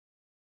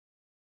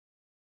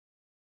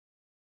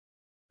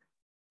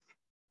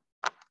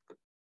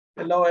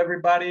Hello,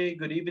 everybody.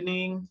 Good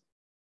evening.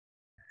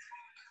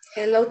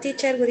 Hello,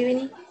 teacher. Good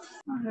evening.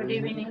 Good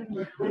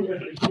evening.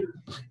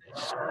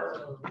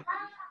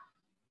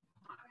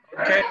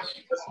 Okay,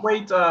 let's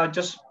wait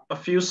just a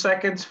few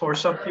seconds for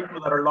some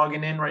people that are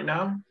logging in right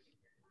now.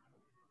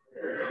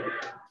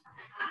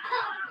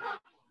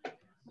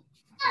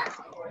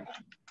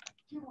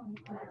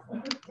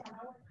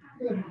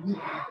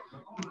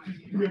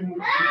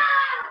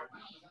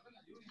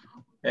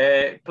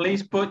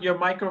 Please put your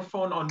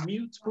microphone on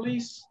mute,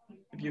 please,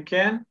 if you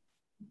can.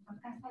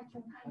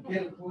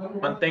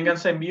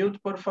 Manténganse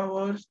mute, por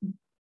favor.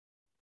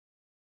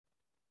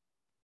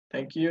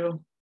 Thank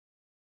you.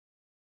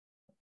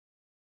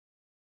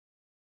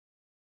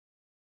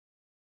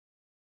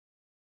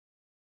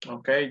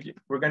 Okay,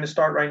 we're going to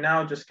start right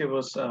now. Just give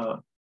us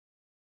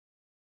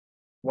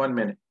 1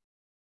 minute.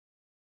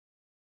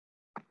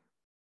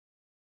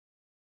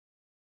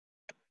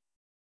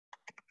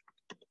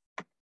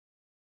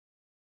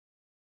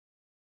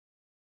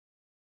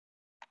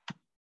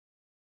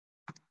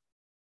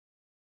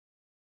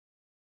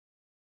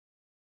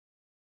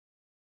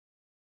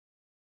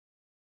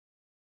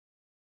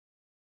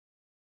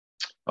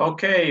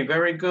 Okay,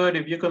 very good.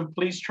 If you can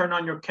please turn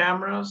on your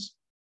cameras.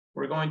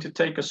 We're going to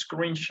take a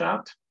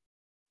screenshot.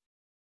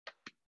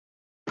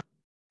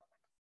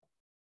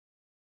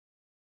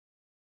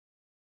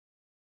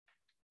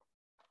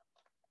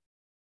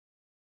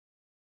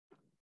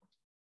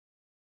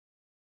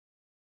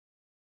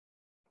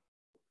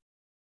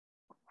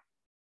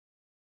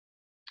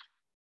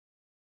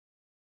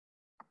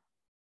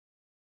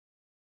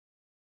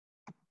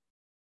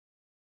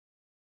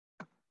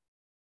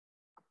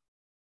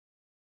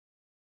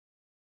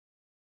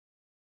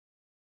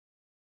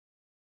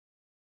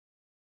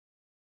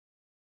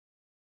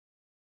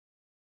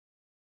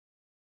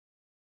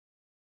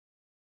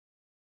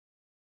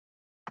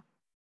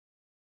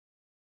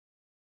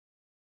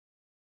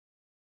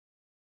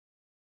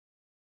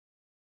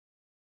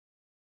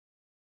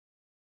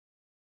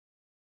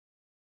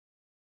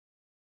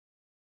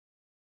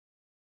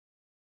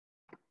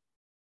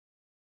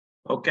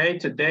 Okay,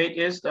 today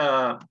is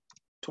the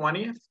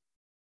 20th.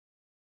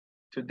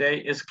 Today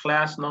is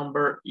class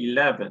number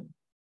 11.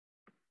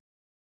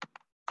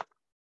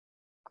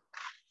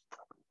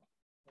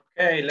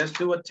 Okay, let's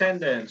do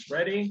attendance.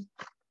 Ready?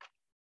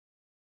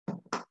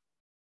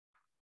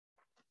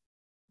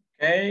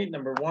 Okay,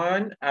 number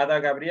 1,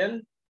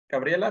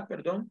 Gabriela,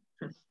 perdón.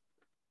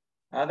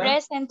 Ada.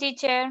 Present,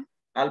 teacher.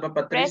 Alba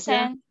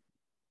Patricia. Present.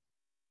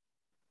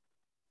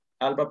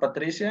 Alba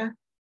Patricia.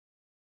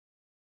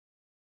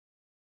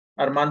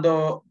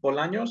 Armando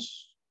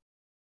Bolaños.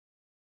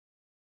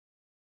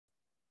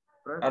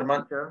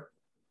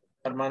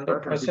 Armando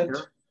present.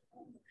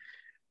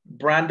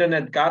 Brandon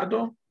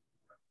Edgardo.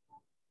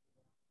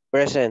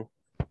 Present.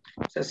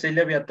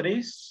 Cecilia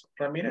Beatriz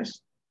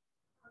Ramírez.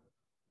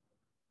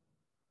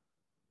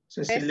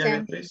 Cecilia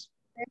Present. Beatriz.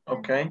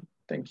 Okay,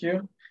 thank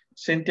you.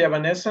 Cynthia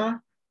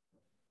Vanessa.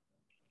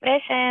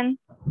 Present.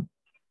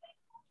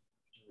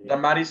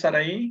 Damari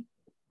Saraí.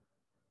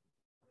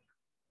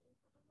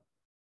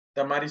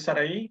 Damari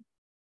Saraí.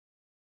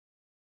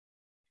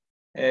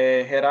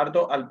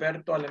 Gerardo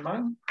Alberto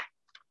Alemán.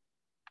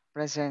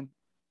 Present.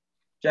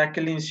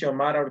 Jacqueline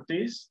Xiomara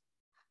Ortiz.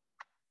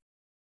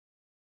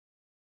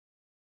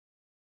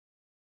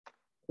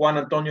 Juan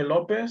Antonio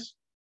López.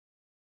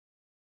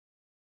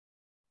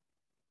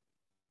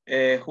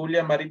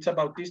 Julia Maritza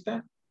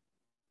Bautista.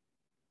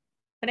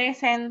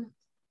 Present.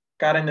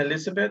 Karen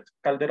Elizabeth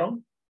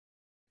Calderón.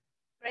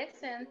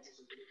 Present.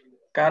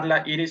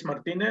 Carla Iris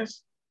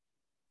Martínez.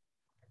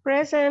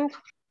 Present.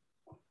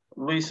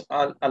 Luis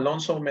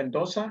Alonso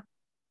Mendoza.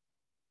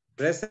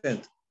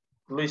 Present.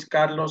 Luis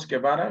Carlos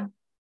Guevara.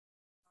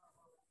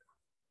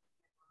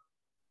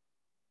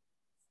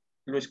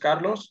 Luis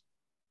Carlos.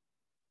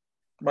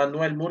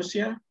 Manuel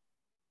Murcia.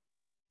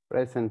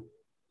 Present.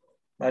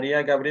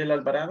 María Gabriela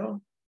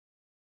Alvarado.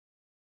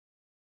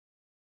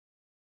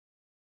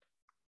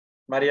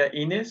 María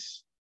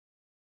Inés.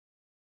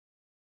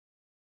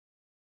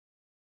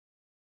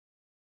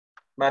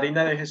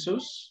 Marina de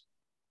Jesús.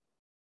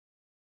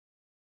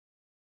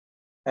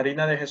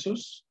 Marina de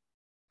Jesús.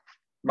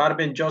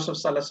 Marvin Joseph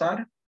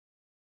Salazar.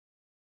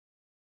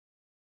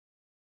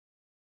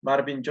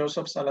 Marvin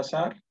Joseph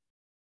Salazar.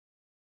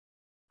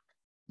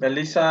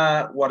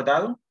 Melissa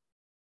Guardado.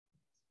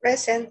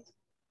 Present.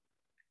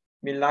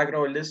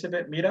 Milagro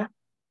Elizabeth Mira.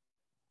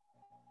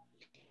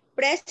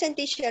 Present,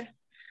 teacher.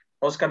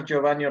 Oscar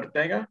Giovanni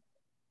Ortega.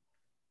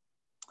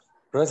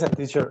 Present,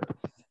 teacher.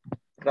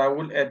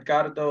 Raúl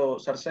Edgardo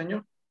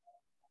Sarceño.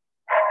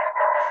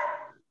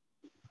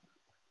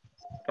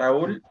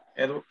 Raúl,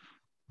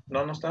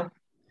 no está.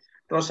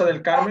 Rosa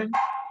del Carmen.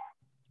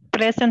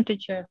 Present,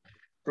 teacher.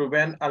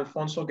 Rubén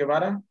Alfonso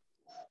Guevara.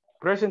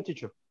 Present,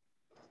 teacher.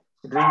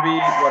 Ruby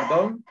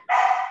Guardón.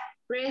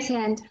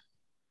 Present.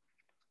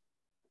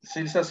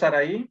 Silsa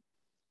Saraí.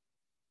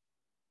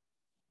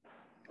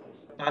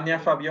 Tania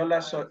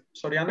Fabiola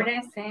Soriano.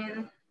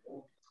 Present.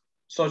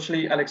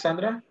 Sochli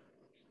Alexandra.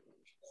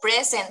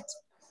 Present.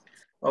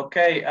 Ok,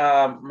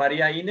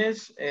 María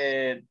Inés,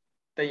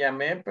 te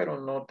llamé, pero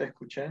no te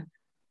escuché.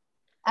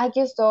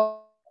 Aquí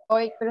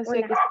estoy, pero sí,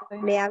 Hola, aquí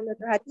estoy. le hablo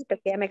otro ratito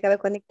que ya me acabo de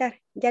conectar.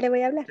 Ya le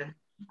voy a hablar.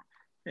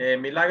 Ok.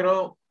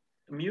 Milagro,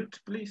 mute,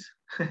 please.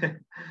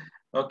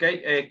 Ok,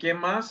 ¿quién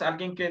más?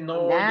 ¿Alguien que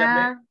no llamé?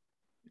 Hola.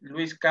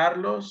 Luis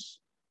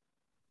Carlos.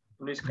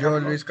 Luis Yo,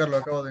 Carlos. Luis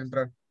Carlos, acabo de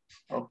entrar.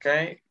 Ok.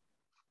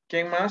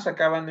 ¿Quién más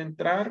acaban de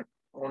entrar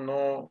o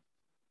no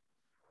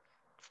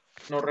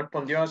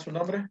respondió a su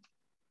nombre?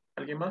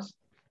 ¿Alguien más?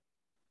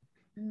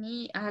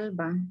 Mi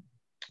Alba.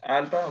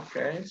 Alba,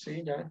 ok,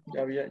 sí, ya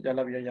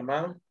la había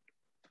llamado.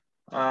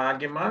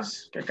 ¿Alguien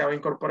más que acaba de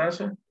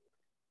incorporarse?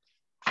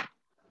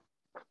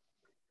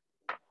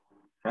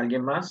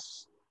 ¿Alguien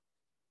más?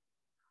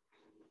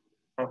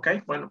 Ok,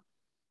 bueno.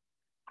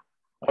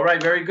 All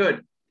right, very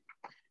good.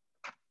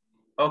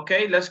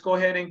 Okay, let's go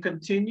ahead and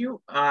continue.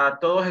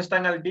 ¿Todos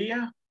están al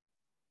día?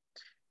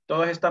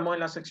 ¿Todos estamos en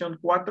la sección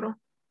 4?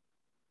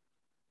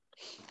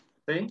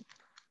 ¿Sí?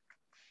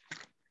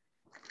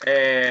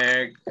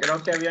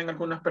 Creo que habían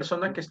algunas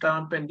personas que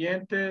estaban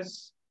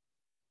pendientes.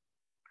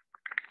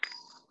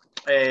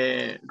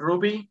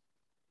 Ruby,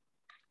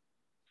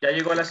 ¿ya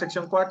llegó a la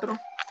sección 4?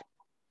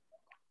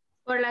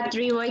 Por la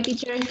tri voy,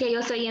 teacher, es que yo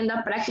estoy yendo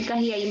a prácticas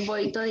y ahí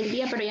voy todo el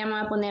día, pero ya me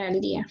voy a poner al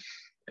día.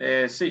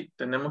 Sí,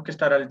 tenemos que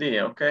estar al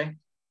día, ¿ok?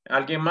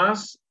 ¿Alguien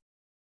más?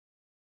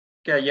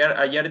 Que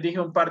ayer dije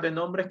un par de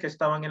nombres que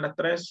estaban en la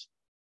 3.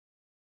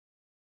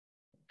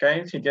 ¿Ok?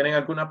 Si tienen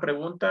alguna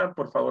pregunta,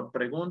 por favor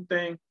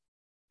pregunten.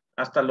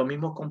 Hasta los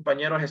mismos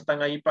compañeros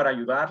están ahí para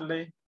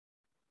ayudarle.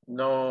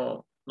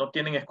 No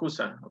tienen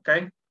excusa, ¿ok?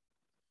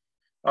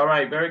 All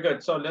right, very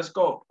good. So let's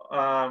go.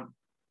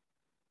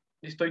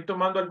 Estoy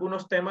tomando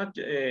algunos temas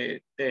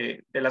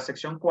de la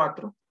sección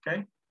 4,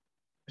 ¿ok?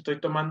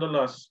 Estoy tomando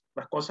las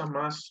cosas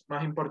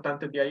más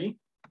importantes de ahí.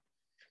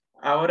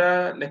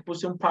 Ahora les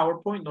puse un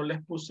PowerPoint, no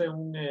les puse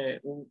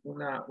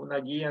una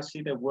guía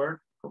así de Word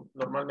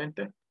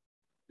normalmente.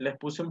 Les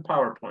puse un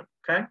PowerPoint,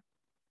 ¿ok?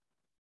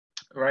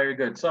 Very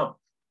good. So,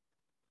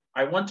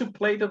 I want to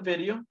play the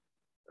video,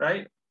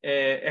 right?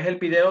 Es el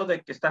video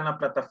de que está en la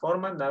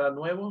plataforma, nada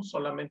nuevo,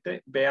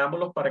 solamente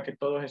veámoslo para que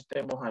todos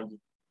estemos allí.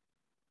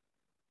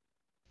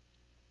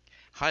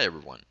 Hi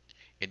everyone.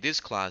 In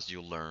this class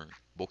you'll learn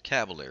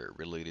vocabulary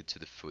related to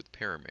the food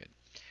pyramid.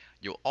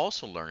 You'll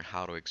also learn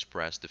how to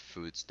express the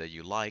foods that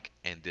you like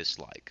and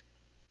dislike.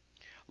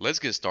 Let's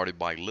get started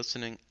by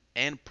listening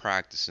and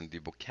practicing the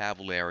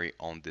vocabulary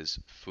on this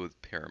food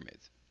pyramid.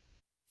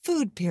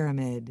 Food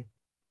pyramid.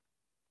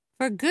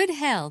 For good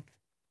health,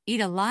 eat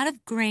a lot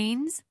of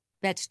grains,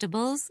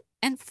 vegetables,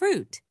 and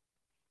fruit.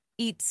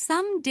 Eat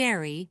some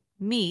dairy,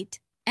 meat,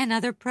 and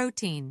other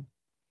protein.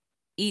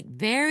 Eat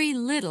very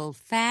little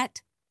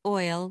fat,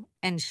 oil,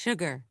 and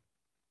sugar.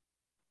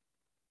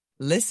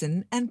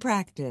 Listen and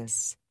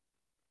practice.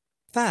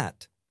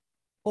 Fat,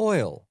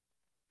 oil,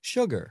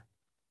 sugar.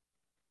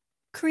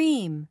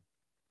 Cream,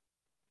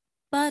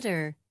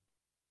 butter,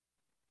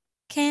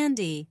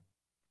 candy,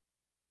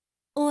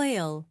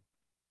 oil,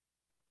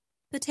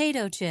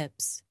 potato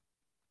chips,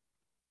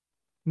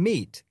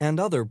 Meat and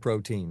other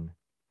protein.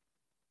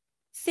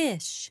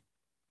 fish,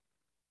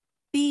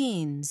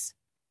 beans,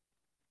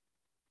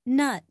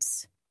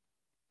 nuts,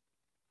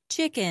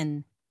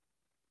 chicken,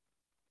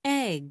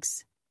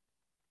 eggs,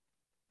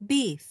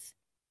 beef,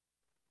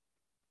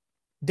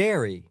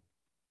 Dairy,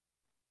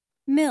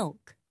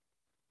 milk,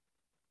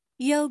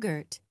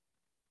 yogurt,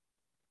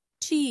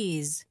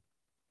 cheese,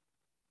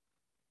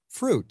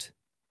 fruit,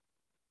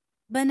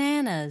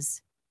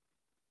 bananas,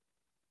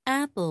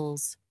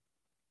 apples,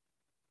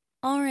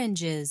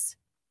 oranges,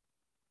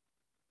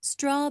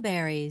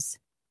 strawberries,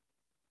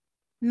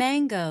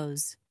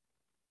 mangoes,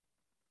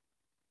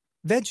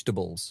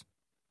 vegetables,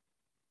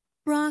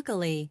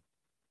 broccoli,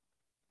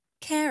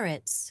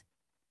 carrots,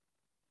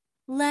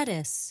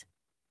 lettuce,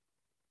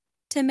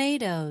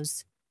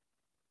 tomatoes,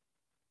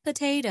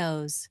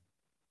 potatoes,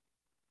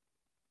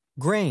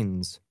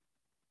 grains,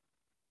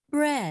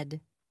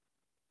 bread,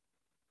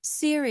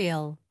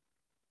 cereal,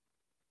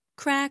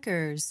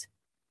 crackers,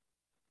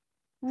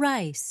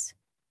 rice,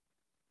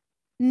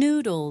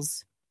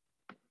 noodles,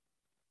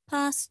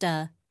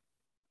 pasta.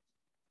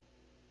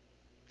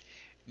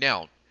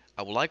 Now,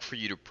 I would like for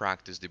you to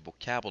practice the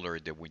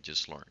vocabulary that we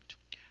just learned.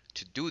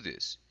 To do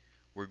this,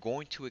 we're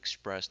going to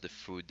express the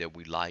food that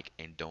we like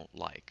and don't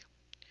like.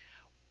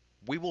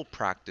 We will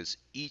practice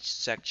each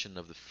section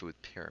of the food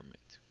pyramid.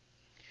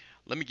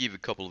 Let me give you a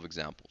couple of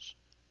examples.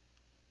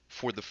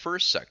 For the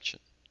first section,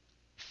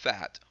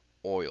 fat,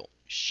 oil,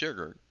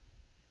 sugar,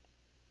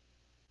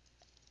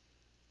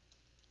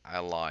 I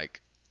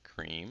like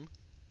cream,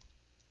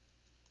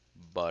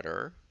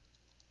 butter,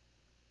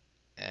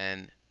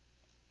 and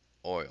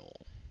oil.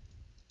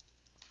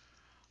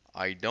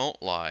 I don't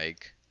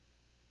like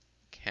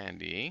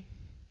candy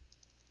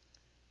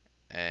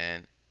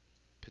and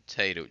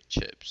potato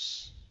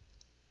chips.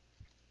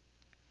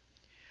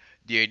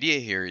 The idea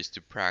here is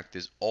to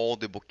practice all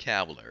the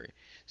vocabulary.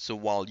 So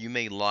while you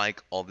may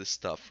like all this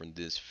stuff from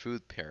this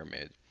food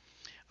pyramid,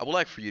 I would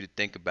like for you to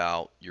think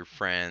about your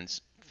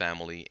friends,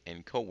 family,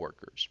 and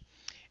coworkers.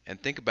 And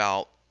think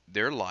about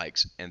their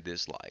likes and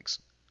dislikes.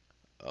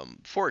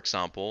 For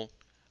example,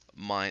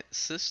 my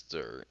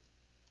sister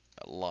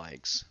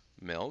likes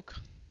milk,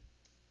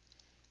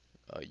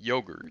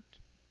 yogurt,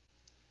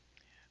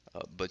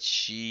 but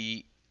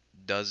she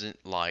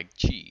doesn't like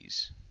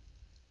cheese.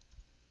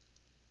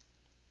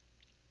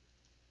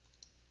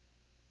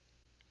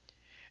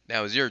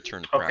 Now it's your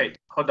turn to practice. Okay,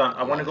 hold on.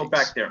 I want to go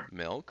back there.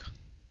 Milk,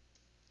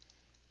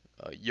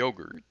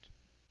 yogurt,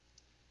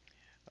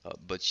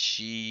 but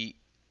she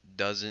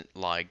doesn't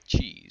like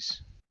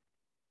cheese.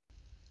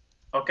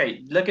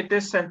 Okay, look at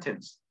this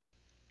sentence.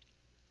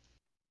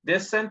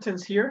 This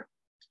sentence here,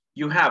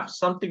 you have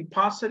something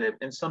positive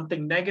and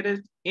something negative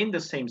in the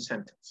same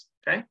sentence,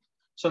 okay?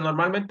 So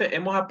normalmente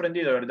hemos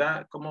aprendido,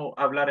 ¿verdad? Cómo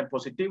hablar en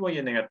positivo y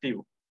en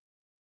negativo.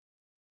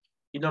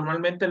 Y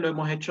normalmente lo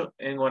hemos hecho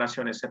en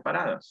oraciones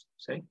separadas,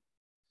 ¿sí?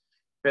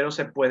 Pero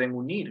se pueden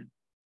unir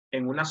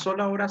en una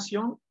sola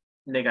oración,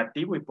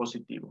 negativo y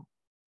positivo.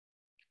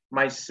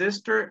 My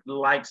sister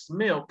likes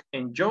milk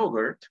and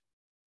yogurt,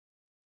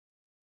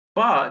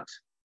 but,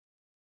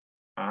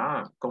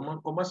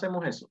 ¿cómo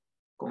hacemos eso?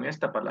 Con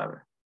esta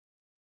palabra.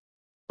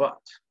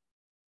 But.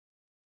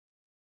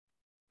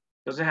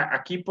 Entonces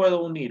aquí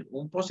puedo unir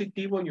un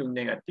positivo y un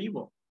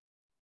negativo.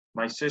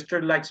 My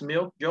sister likes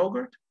milk,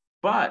 yogurt,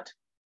 but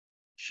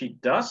she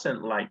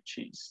doesn't like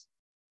cheese.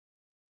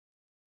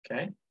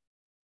 Okay.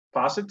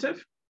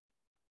 Positive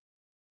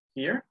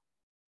here.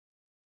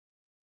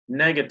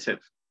 Negative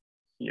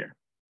here.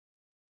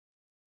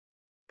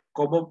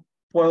 ¿Cómo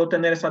puedo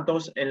tener esas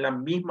dos en la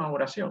misma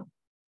oración?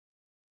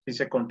 Si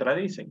se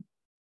contradicen.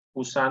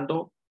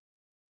 Usando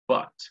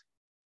but.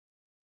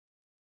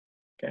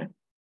 Okay.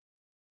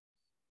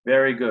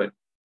 Very good.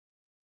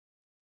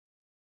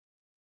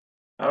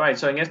 All right,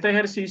 so en este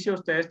ejercicio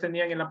ustedes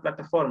tenían en la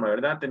plataforma,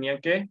 ¿verdad? Tenían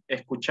que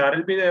escuchar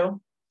el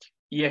video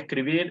y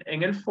escribir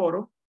en el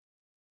foro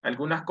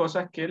algunas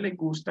cosas que les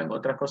gustan,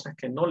 otras cosas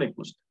que no les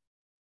gustan.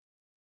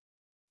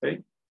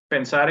 ¿Sí?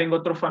 Pensar en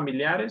otros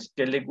familiares,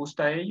 qué les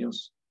gusta a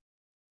ellos,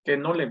 qué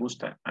no les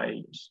gusta a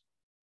ellos.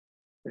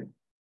 ¿Sí?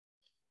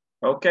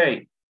 Ok.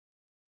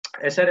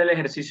 Ese era el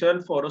ejercicio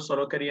del foro,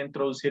 solo quería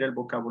introducir el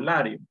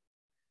vocabulario.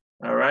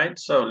 All right,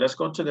 so let's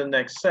go to the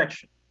next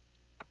section.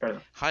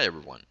 Pardon. Hi,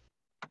 everyone.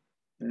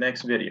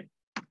 Next video,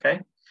 okay?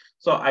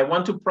 So I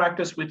want to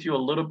practice with you a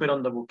little bit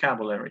on the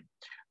vocabulary.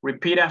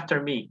 Repeat after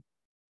me.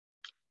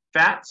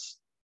 Fats,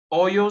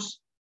 hoyos,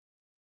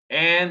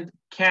 and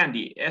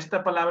candy.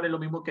 Esta palabra es lo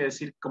mismo que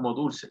decir como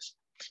dulces.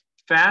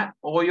 Fat,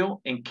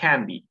 oil, and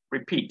candy.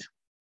 Repeat.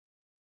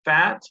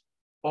 Fat,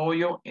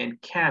 oil,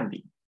 and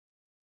candy.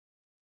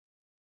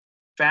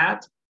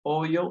 Fat,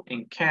 oil,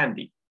 and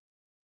candy.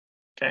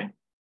 Okay?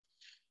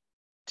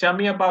 Tell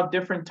me about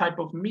different type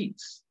of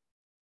meats.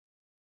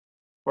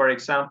 For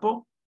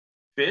example,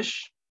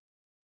 fish,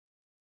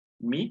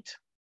 meat,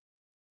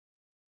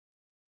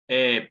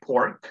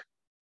 pork.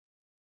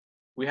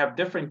 We have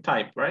different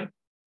type, right?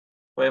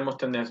 Podemos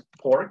tener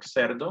pork,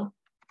 cerdo,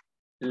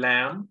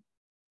 lamb,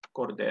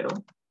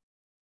 cordero,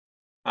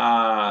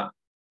 carne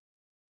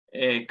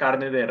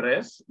de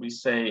res, we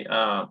say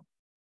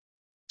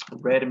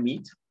red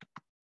meat,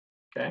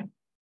 okay?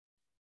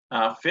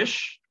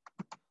 Fish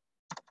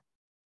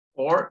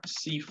or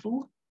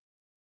seafood,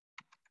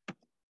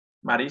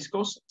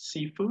 mariscos,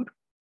 seafood,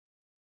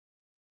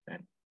 okay?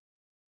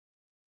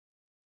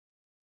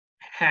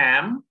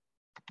 Ham,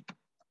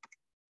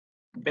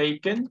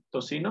 bacon,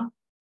 tocino,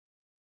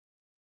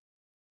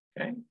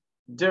 okay?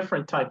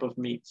 Different type of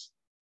meats.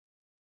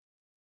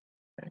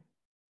 Okay.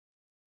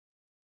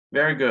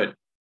 Very good.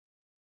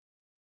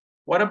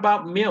 What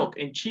about milk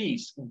and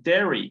cheese?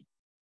 Dairy,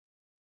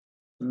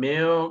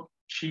 milk,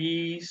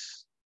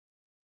 cheese,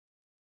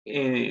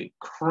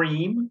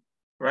 cream,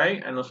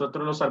 right? A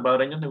nosotros los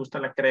salvadoreños nos gusta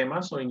la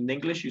crema, so in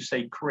English you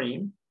say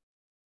cream.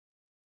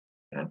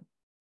 Okay.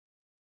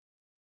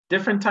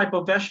 Different type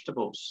of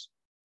vegetables,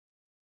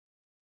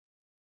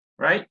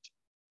 right?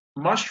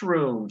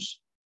 Mushrooms,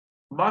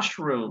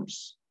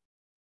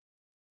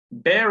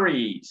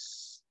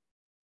 berries,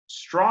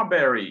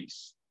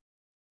 strawberries,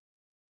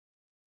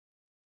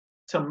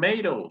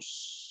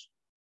 tomatoes.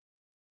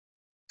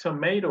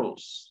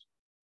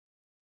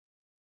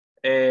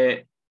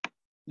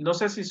 No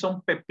sé si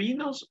son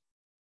pepinos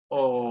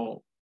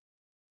o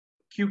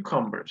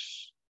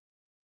cucumbers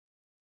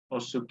o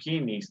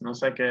zucchinis, no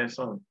sé qué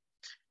son.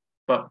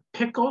 But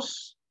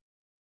pickles,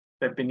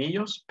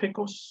 pepinillos,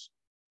 pickles,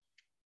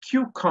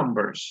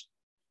 cucumbers,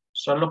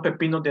 son los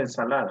pepinos de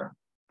ensalada.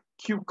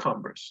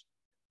 Cucumbers.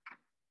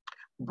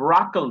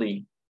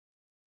 Broccoli,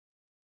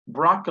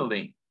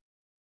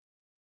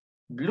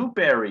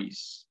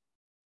 blueberries,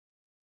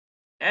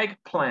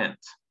 eggplant.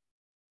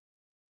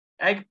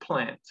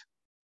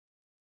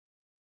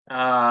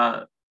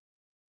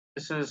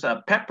 This is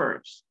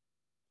peppers.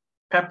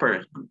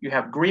 You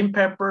have green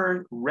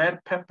pepper,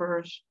 red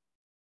peppers,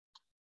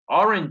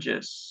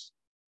 oranges,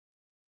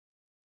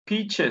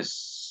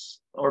 peaches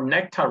or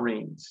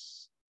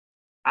nectarines,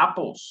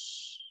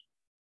 apples.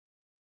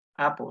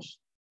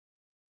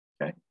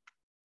 Okay.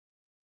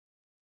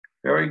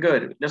 Very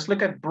good. Let's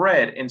look at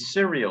bread and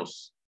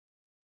cereals.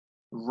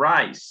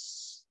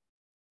 Rice.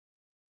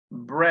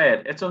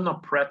 Bread. Esto es no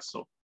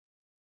pretzel.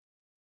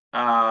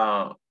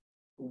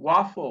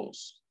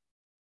 Waffles.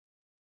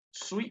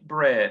 Sweet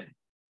bread.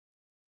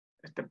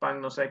 Este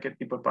pan, no sé qué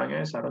tipo de pan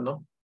es. I don't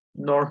know.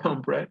 Normal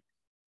bread.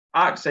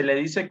 Se le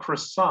dice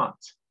croissant.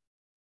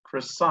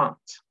 Croissant.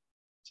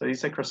 Se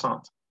dice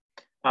croissant.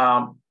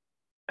 Pan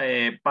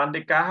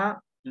de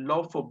caja,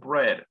 loaf of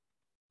bread.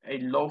 A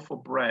loaf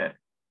of bread.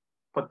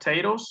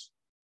 Potatoes.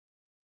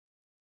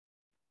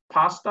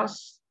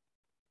 Pastas.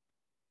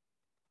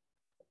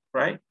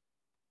 Right?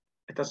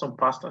 Estas son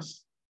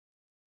pastas.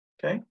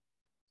 Okay.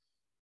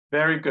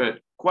 Very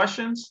good.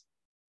 Questions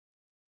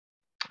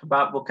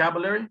about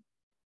vocabulary?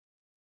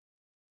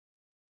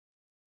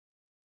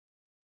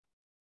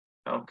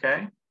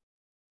 Okay.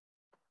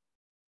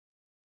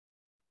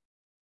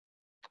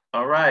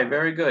 All right,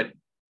 very good.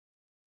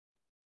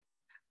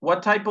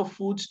 What type of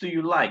foods do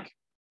you like?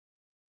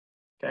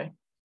 Okay.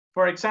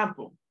 For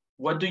example,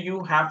 what do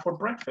you have for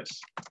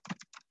breakfast?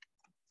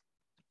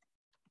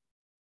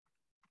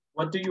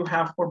 What do you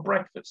have for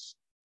breakfast?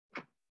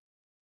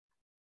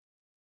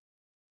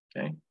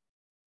 Okay.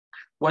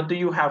 What do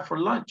you have for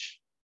lunch?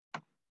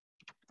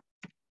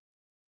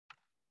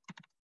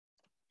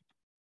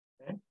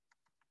 Okay.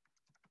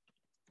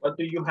 What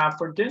do you have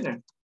for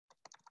dinner?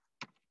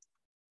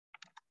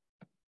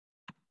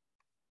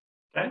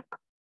 Okay.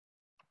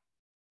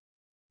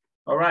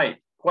 All right.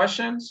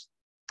 Questions?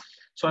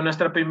 So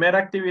nuestra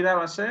primera actividad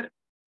va a ser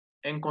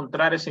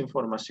encontrar esa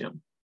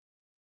información.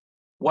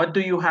 What do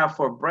you have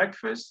for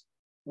breakfast?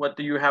 What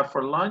do you have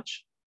for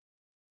lunch?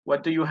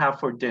 What do you have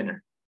for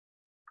dinner?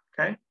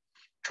 Okay.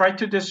 Try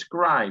to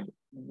describe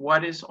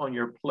what is on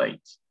your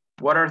plate.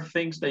 What are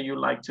things that you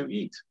like to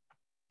eat?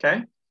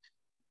 Okay.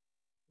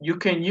 You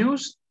can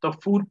use the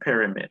food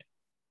pyramid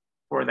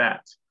for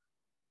that.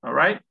 All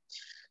right.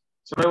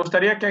 So me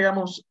gustaría que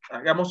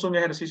hagamos un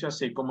ejercicio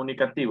así,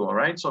 comunicativo. All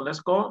right. So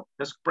let's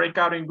break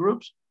out in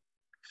groups.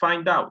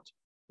 Find out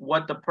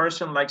what the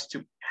person likes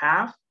to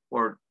have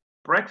for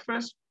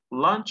breakfast,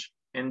 lunch,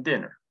 and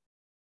dinner.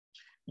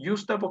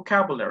 Use the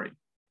vocabulary,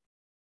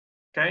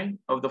 okay,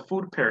 of the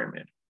food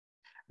pyramid.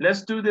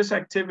 Let's do this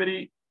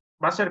activity.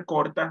 Va a ser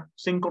corta,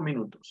 5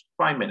 minutos,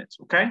 5 minutes,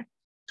 okay,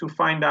 to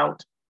find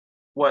out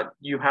what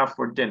you have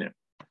for dinner.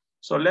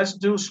 So let's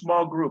do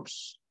small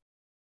groups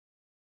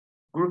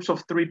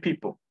of 3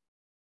 people.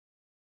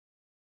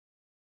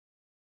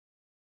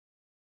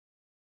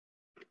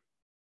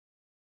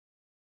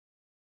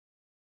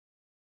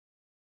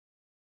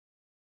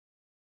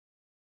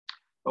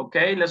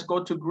 Okay, let's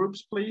go to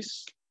groups,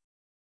 please.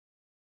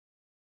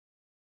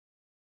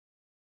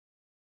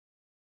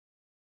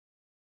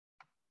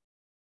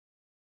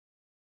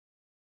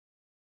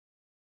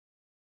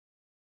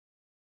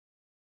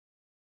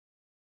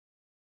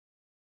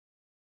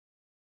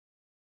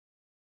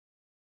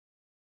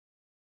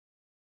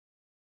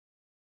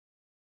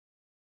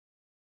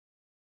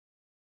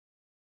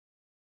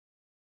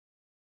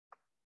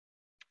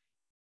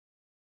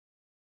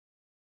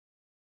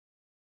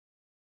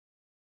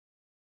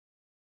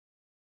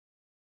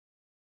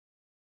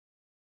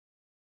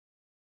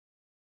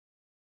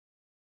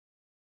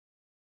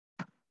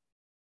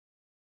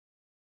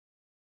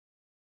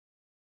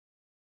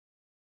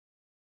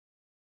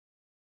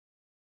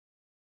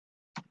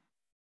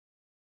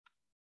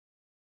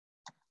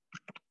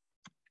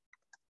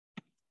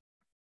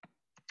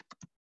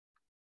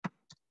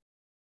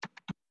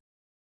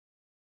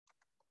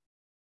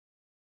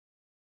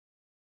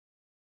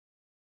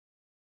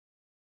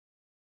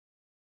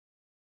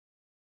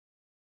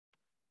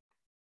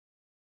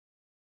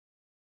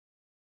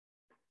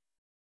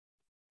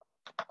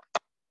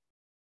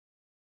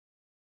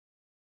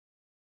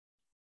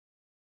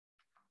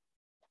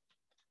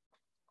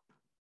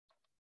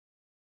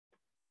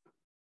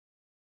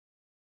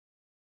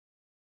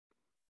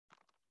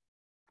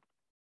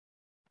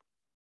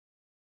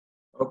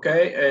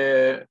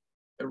 Okay,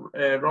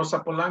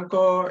 Rosa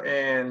Polanco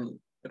and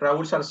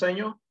Raúl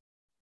Salceño,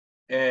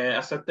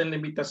 acepten la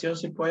invitación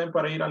si pueden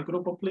para ir al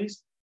grupo,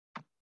 please.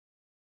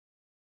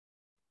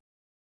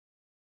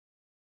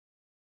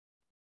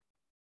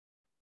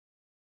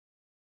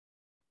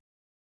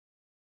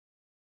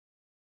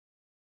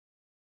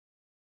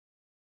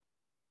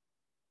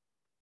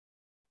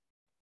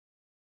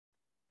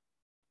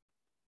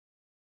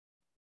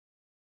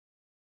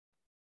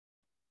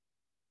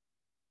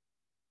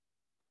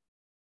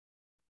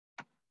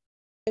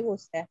 Me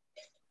gusta.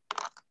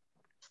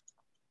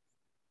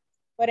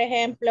 Por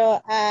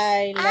ejemplo,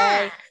 I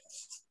like.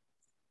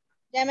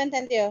 ¿Ya me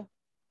entendió?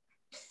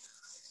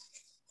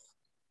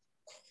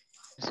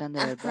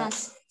 Ajá.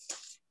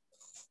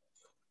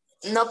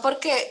 No,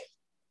 porque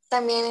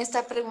también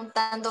está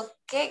preguntando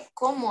qué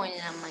como en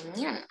la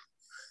mañana.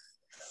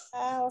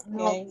 Ah, ok.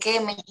 No, qué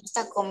me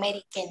gusta comer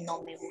y qué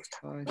no me gusta.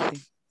 Oh,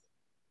 sí.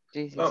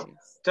 Sí, Oh, sí.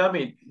 tell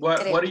me,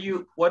 what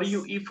do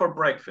you eat for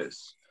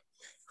breakfast?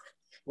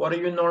 What do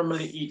you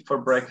normally eat for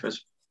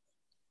breakfast?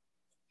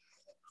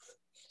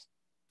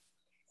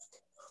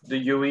 Do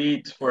you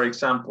eat, for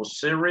example,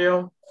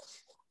 cereal,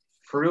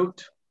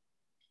 fruit,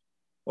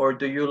 or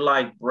do you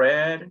like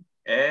bread,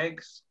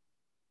 eggs?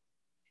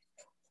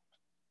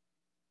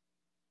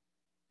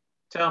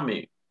 Tell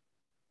me.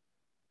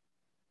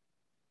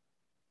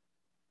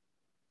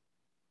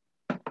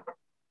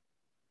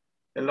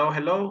 Hello,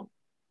 hello.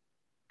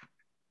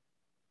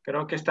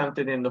 Creo que están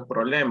teniendo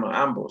problemas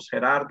ambos,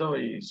 Gerardo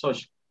y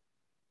Sochi.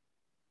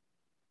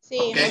 Sí.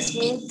 Okay. ¿Es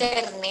mi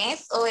internet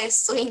o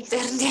es su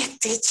internet,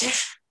 teacher?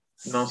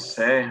 No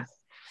sé.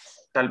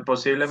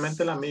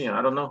 Posiblemente la mía.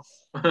 I don't know.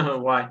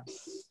 Why.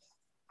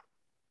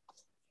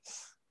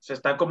 ¿Se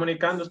están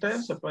comunicando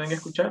ustedes? ¿Se pueden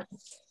escuchar?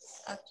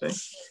 Okay.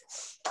 ¿Sí?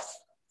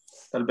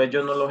 Tal vez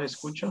yo no los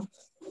escucho.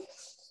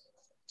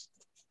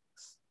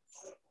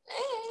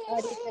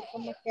 Ahorita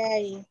como que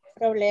hay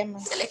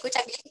problemas. Se le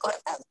escucha bien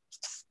cortado.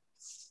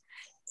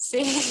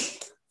 Sí.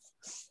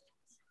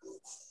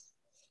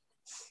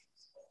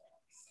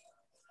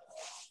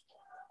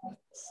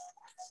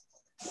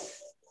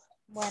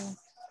 Bueno.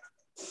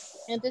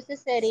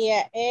 Entonces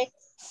sería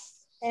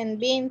eggs and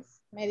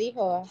beans, me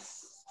dijo.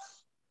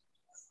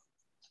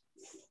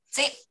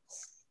 Sí.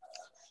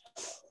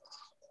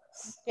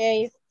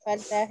 Ok,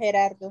 falta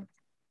Gerardo.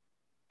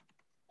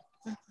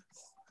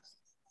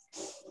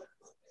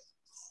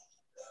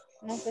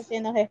 No sé si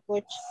nos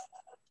escucha.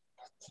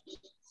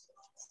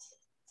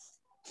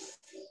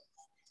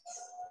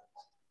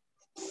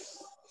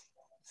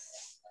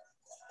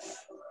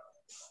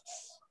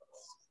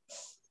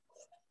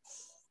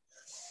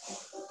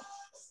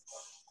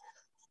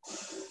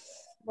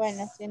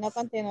 Bueno, si no,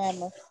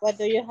 continuemos. What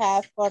do you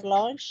have for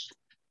lunch?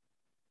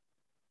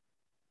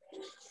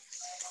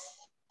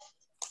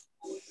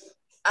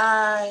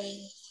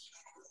 I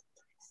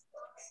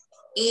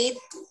eat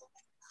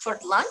for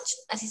lunch.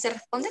 ¿Así se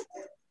responde?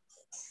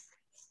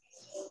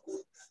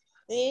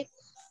 Eat,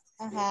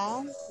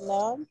 ajá,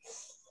 lunch.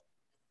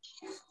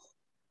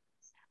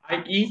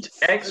 I eat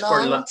eggs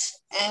for lunch.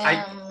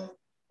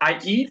 I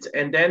eat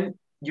and then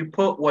you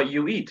put what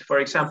you eat. For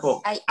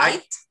example,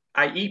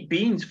 I eat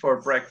beans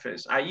for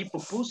breakfast. I eat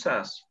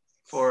pupusas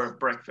for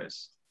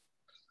breakfast.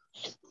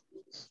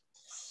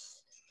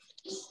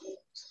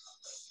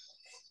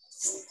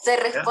 Se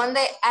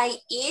responde I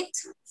eat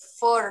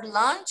for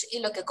lunch y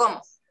lo que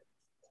como.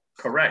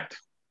 Correct.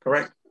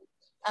 Correct.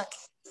 Okay.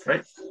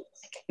 Right? Okay.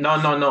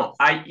 No.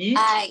 I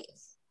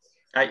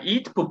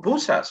eat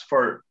pupusas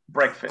for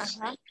breakfast.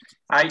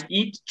 I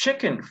eat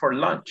chicken for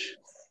lunch.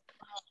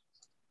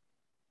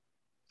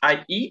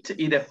 I eat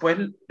y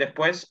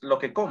después lo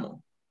que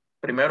como.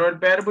 Primero el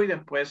verbo y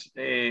después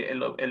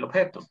el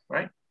objeto,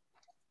 right?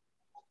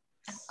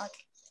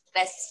 Okay,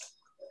 gracias.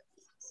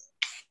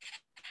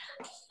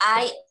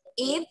 I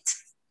eat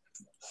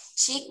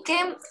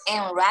chicken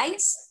and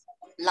rice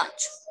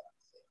lunch.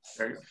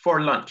 For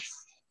lunch.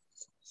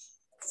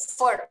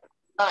 For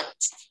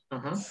lunch.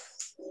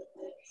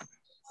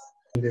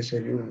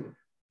 Desayuno.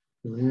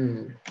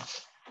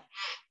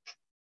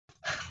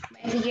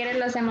 Si quieres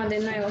lo hacemos de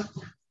nuevo.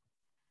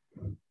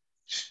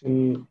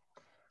 Sí.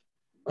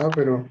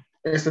 Pero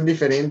esto es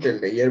diferente el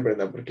de ayer,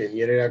 ¿verdad? Porque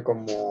ayer era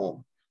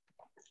como...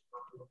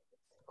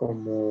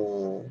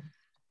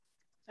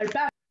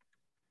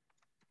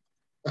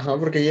 Ajá,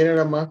 porque ayer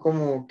era más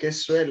como ¿qué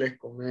sueles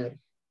comer?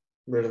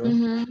 ¿Verdad?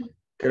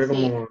 Que era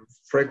como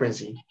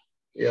frequency.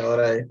 Y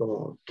ahora es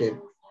como ¿qué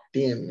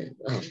tiene?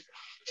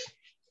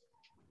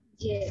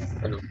 Yes.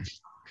 Bueno.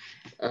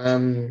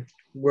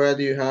 What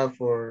do you have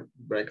for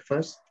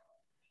breakfast?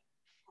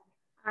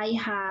 I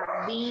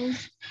have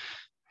beans,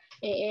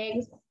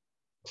 eggs,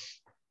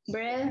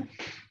 bread,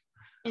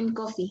 and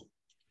coffee.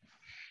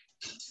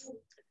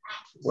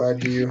 What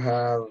do you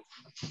have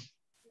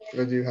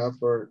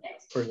for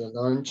the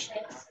lunch?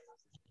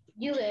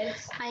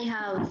 I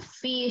have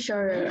fish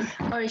or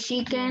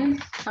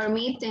chicken or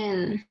meat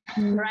and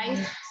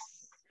rice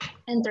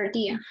and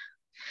tortilla.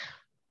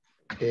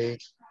 Okay.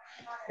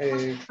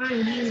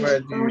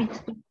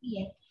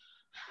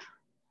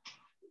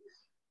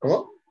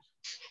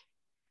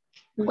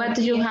 What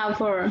do you have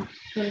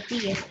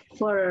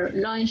for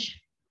lunch?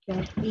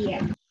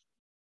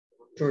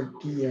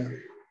 Tortilla.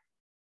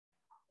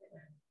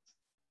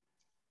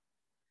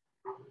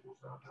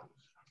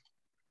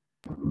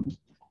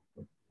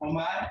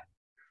 Omar.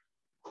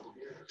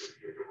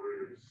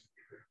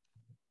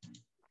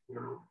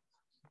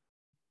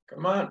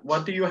 Come on,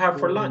 what do you have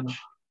for lunch?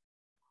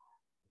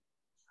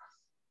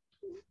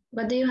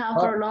 What do you have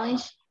for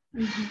lunch?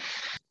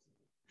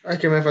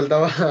 Que me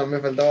faltaba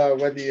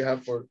what do you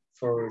have for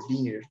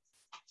dinner?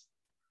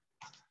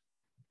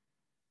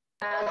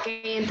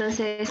 Okay,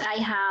 entonces I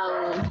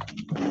have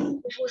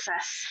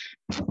pupusas.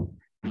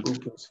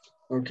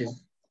 Okay.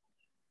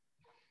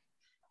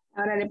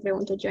 Ahora le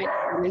pregunto yo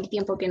en el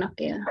tiempo que nos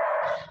queda.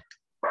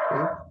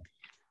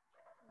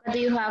 What do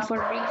you have for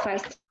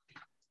breakfast?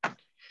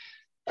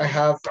 I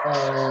have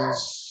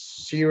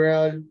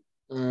cereal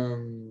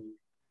and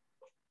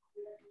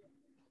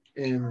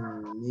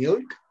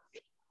milk.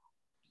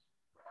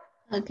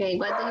 Okay,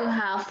 what do you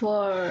have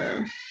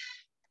for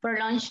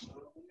lunch?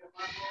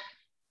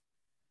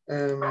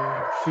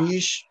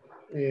 Fish,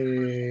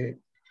 and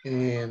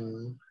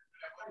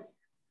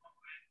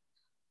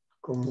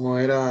como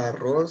era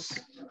arroz.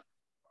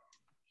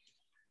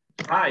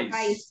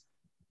 Rice.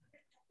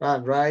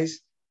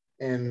 Rice,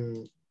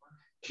 and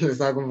lo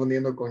estaba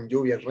confundiendo con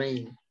lluvia,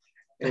 rain.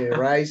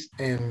 Rice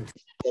and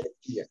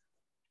tortilla.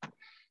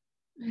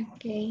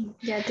 Ok,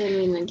 ya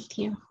terminó el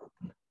tiempo.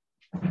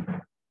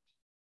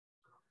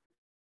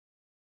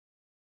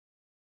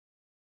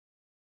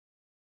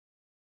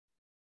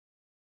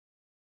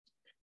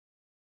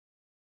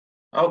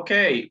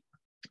 Okay,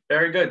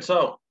 very good.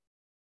 So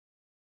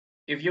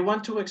if you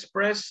want to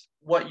express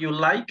what you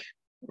like,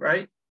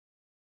 right?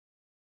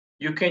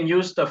 You can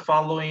use the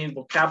following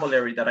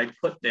vocabulary that I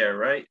put there,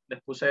 right? Les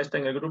puse esto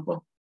en el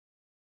grupo.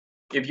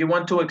 If you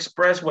want to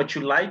express what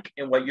you like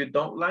and what you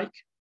don't like,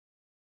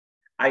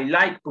 I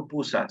like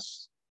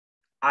pupusas.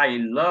 I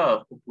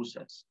love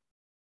pupusas.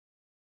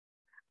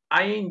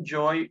 I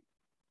enjoy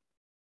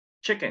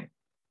chicken.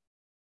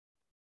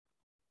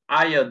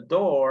 I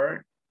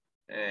adore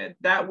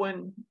that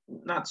one,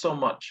 not so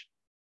much.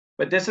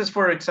 But this is,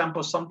 for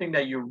example, something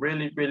that you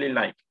really, really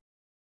like.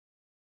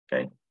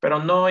 Okay, pero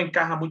no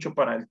encaja mucho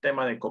para el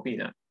tema de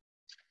comida.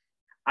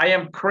 I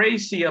am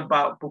crazy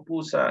about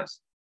pupusas.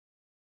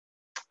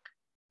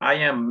 I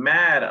am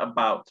mad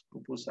about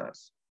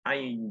pupusas. I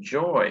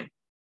enjoy.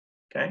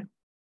 Okay,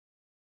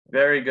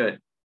 very good.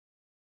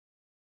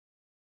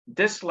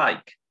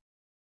 Dislike.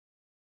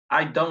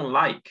 I don't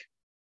like.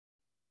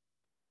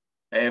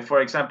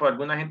 For example, a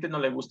alguna gente no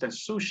le gusta el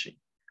sushi.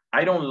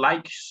 I don't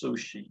like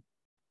sushi.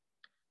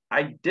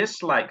 I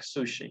dislike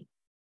sushi.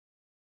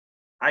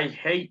 I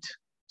hate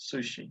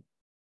sushi.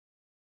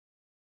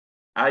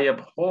 I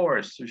abhor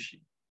sushi.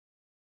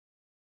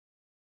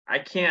 I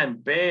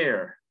can't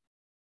bear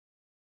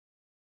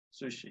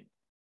sushi.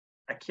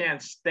 I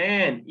can't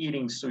stand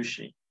eating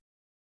sushi.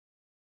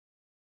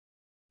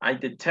 I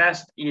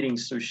detest eating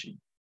sushi.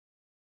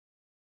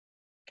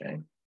 Okay.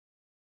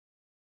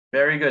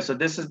 Very good. So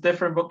this is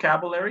different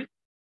vocabulary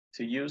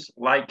to use,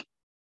 like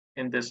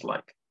and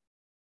dislike.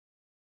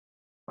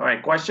 All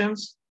right,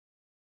 questions?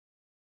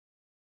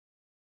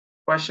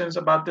 Questions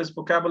about this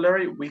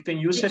vocabulary? We can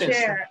use it in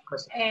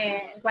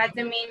what's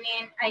the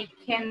meaning I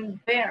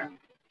can bear?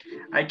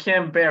 I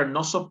can't bear,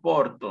 no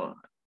soporto.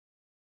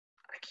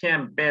 I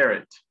can't bear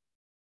it.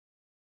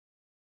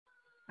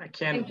 I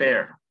can't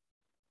bear.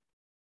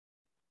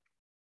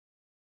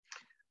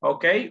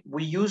 Okay,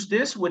 we use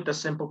this with the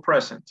simple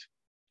present,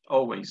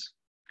 always,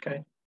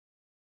 okay?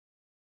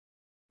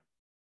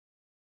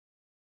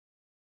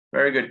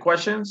 Very good.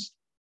 Questions?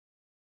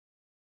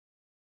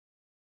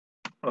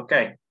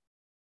 Okay.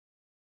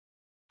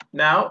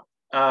 Now,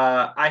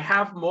 I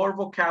have more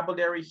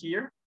vocabulary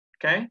here,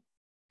 okay?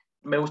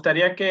 Me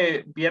gustaría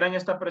que vieran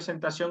esta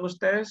presentación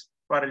ustedes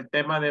para el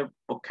tema de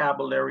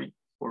vocabulary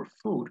for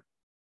food,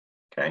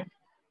 okay?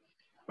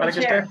 Para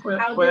que ustedes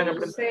puedan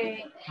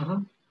aprender.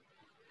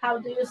 How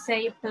do you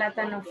say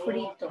plátano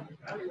frito?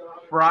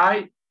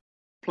 Fried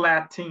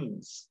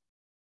plantains.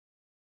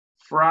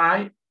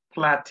 Fried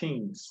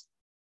plantains.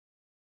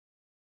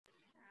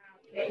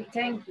 Okay,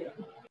 thank you.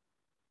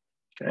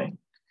 Okay,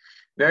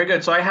 very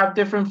good. So I have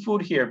different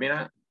food here.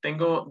 Mira,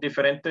 tengo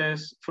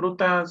diferentes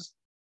frutas,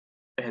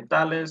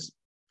 vegetales,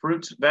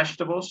 fruits,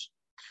 vegetables.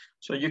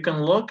 So you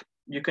can look,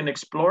 you can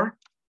explore.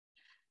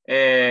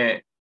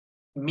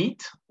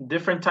 Meat,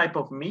 different type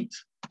of meat,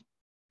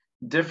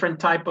 different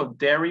type of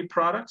dairy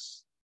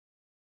products.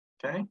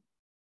 Okay.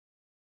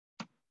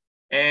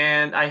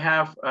 And I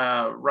have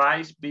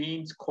rice,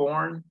 beans,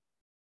 corn.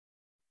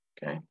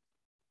 Okay.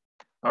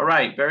 All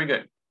right, very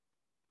good.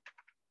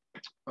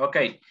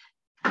 Okay,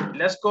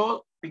 let's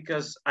go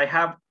because I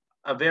have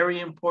a very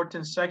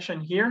important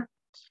section here.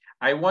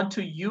 I want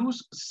to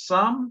use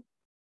some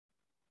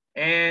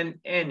and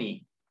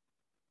any.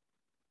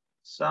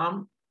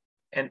 Some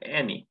and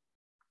any,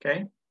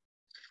 okay?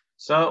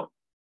 So,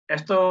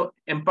 esto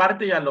en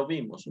parte ya lo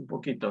vimos un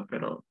poquito,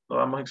 pero lo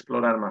vamos a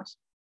explorar más.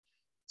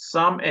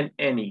 Some and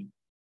any,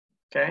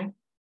 okay?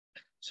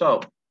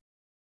 So,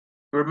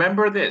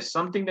 remember this,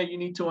 something that you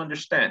need to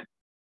understand.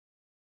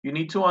 You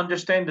need to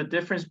understand the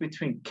difference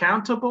between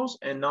countables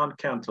and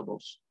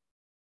non-countables,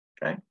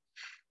 okay?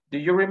 Do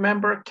you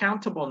remember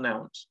countable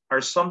nouns are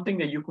something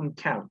that you can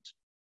count?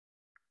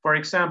 For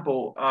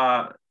example,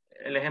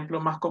 el ejemplo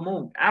más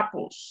común,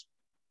 apples,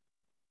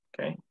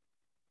 okay?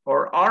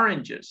 Or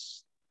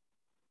oranges.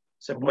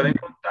 ¿Se pueden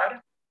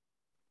contar?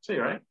 Sí,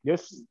 right?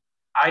 Yes.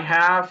 I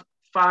have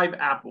 5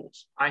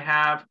 apples. I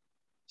have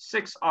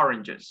 6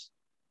 oranges.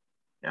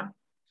 Yeah,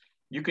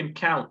 you can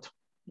count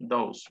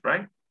those,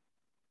 right?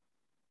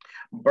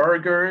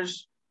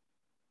 Burgers,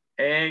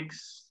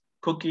 eggs,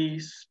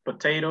 cookies,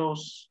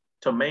 potatoes,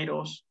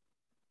 tomatoes.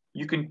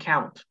 You can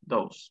count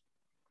those,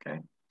 okay?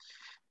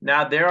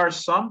 Now, there are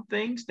some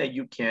things that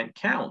you can't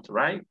count,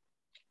 right?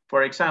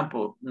 For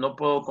example, no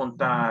puedo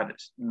contar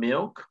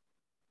milk,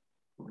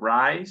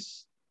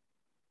 rice,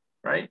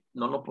 right?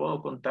 No lo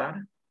puedo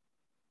contar.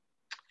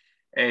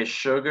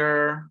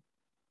 Sugar,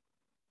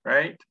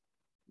 right?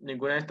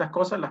 Ninguna de estas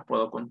cosas las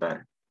puedo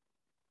contar.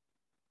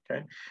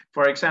 Okay.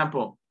 For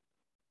example,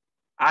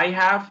 I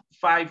have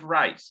 5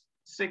 rice,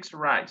 6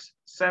 rice,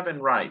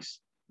 7 rice.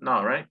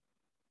 No, right?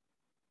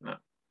 No.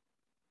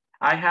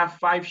 I have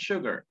 5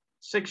 sugar,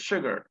 6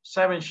 sugar,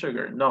 7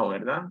 sugar. No,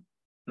 ¿verdad?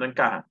 No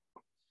encaja.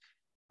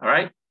 All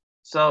right.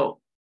 So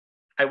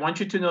I want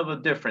you to know the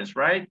difference,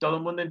 right? ¿Todo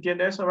el mundo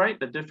entiende eso, right?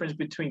 The difference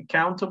between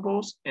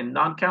countables and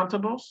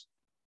non-countables.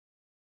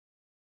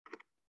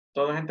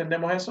 ¿Todos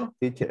entendemos eso?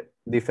 Teacher,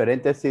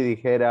 diferente si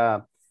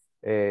dijera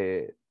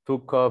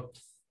 2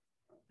 cups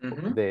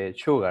de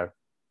sugar.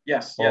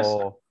 Yes, yes.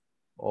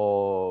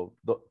 O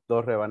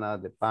 2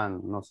 rebanadas de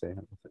pan, no sé.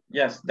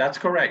 Yes, that's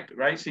correct,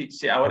 right?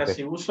 Ahora Okay.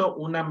 si uso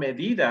una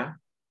medida,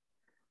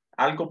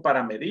 algo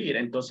para medir,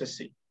 entonces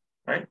sí,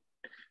 right?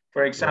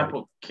 For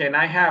example, can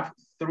I have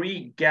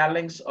 3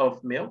 gallons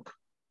of milk?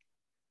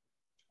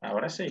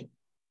 Ahora sí.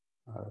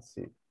 Ahora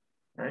sí.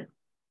 Right?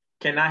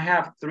 Can I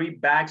have 3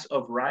 bags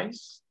of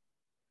rice?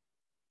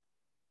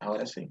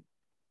 Ahora sí.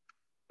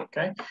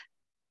 Okay.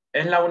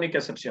 Es la única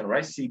excepción,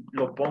 right? Si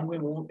lo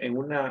pongo en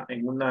una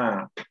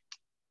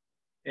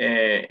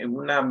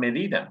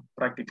medida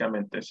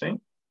prácticamente,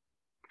 ¿sí?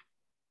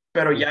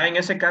 Pero ya en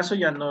ese caso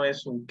ya no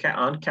es un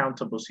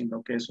uncountable,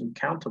 sino que es un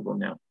countable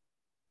now.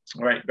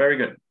 All right, very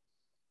good.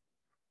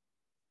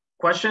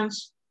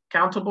 Questions?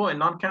 Countable and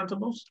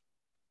non-countables?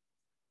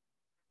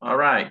 All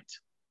right.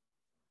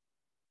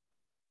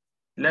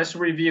 Let's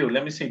review.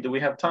 Let me see. Do we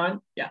have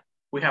time? Yeah,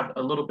 we have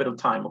a little bit of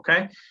time,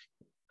 okay?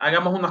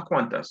 Hagamos unas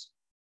cuantas.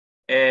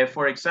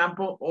 For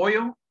example,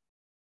 oil,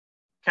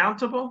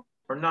 countable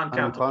or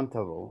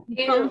non-countable?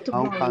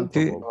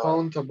 Uncountable.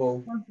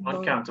 Countable.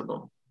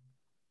 Uncountable.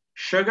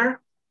 Sugar?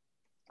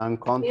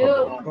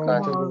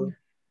 Uncountable.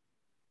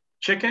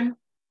 Chicken?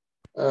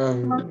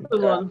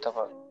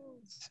 Countable.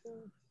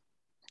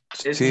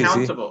 Is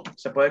countable.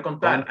 Se puede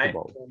contar.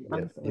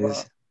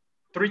 Yes.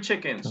 3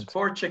 chickens,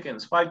 4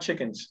 chickens, 5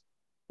 chickens.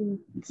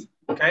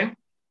 Okay.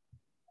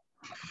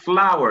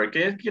 Flour.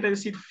 ¿Qué quiere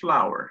decir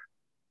flour?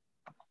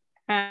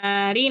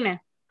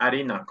 Harina.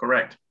 Harina,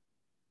 correct.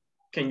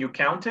 Can you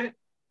count it?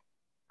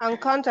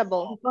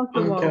 Uncountable.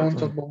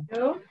 Uncountable.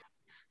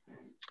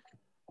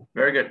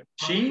 Very good.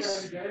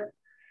 Cheese?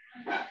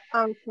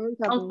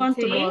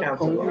 Uncountable.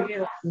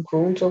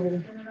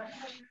 Uncountable.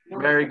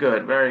 Very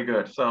good, very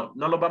good. So,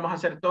 no lo vamos a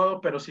hacer todo,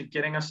 pero si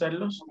quieren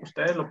hacerlos,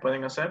 ustedes lo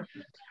pueden hacer.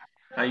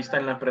 Ahí está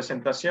en la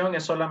presentación.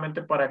 Es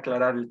solamente para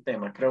aclarar el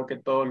tema. Creo que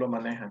todos lo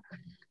manejan.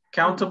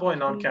 Countable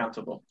and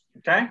uncountable.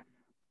 Okay.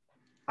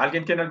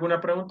 ¿Alguien tiene alguna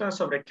pregunta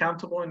sobre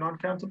countable and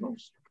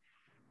uncountables?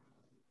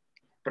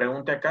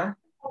 Pregunte acá.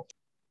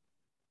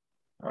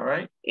 All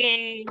right.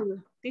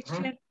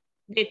 Teacher,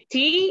 the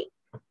T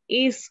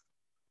is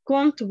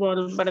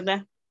countable,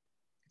 ¿verdad?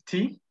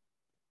 T?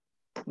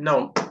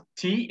 No,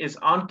 T is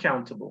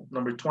uncountable.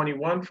 Number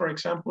 21, for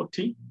example,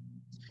 T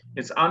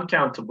is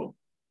uncountable.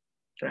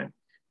 Okay.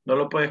 No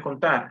lo puedes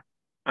contar,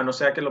 a no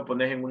ser que lo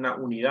pones en una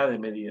unidad de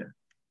medida.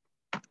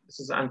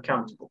 This is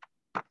uncountable.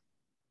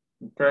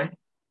 Okay.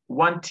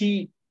 1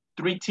 T,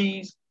 3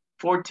 T's,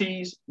 4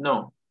 T's,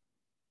 no.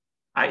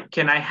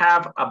 Can I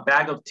have a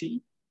bag of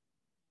tea?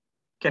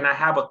 Can I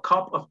have a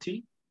cup of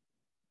tea?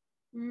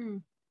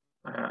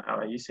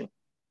 Ahí sí.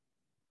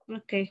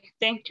 Okay,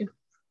 thank you.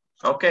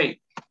 Okay,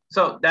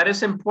 so that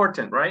is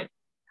important, right?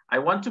 I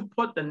want to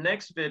put the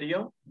next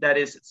video that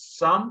is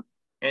some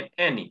and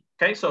any.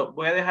 Okay, so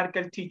voy a dejar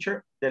que el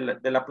teacher de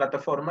la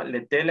plataforma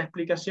le dé la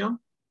explicación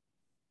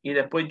y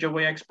después yo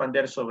voy a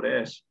expandir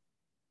sobre eso.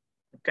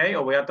 Okay,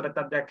 o voy a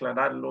tratar de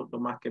aclararlo lo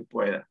más que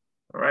pueda.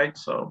 All right,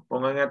 so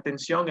pongan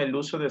atención el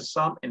uso de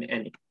some and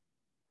any.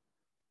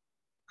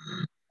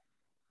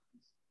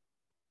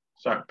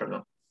 Sorry,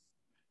 perdón.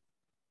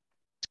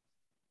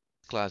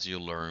 Class,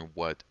 you'll learn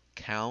what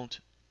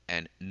count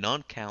and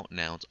non-count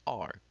nouns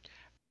are.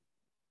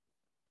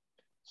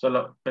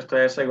 Solo me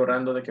estoy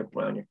asegurando de que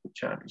puedan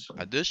escuchar. So.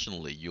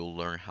 Additionally, you'll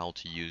learn how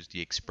to use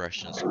the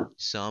expressions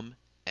some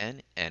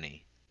and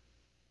any.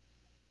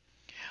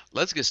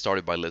 Let's get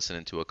started by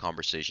listening to a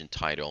conversation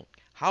titled,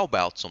 How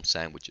About Some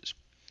Sandwiches?,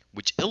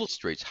 which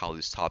illustrates how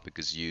this topic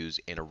is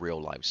used in a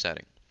real-life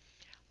setting.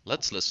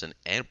 Let's listen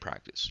and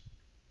practice.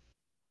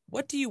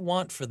 What do you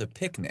want for the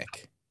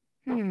picnic?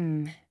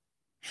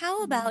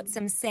 How about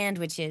some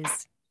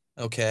sandwiches?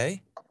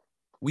 Okay.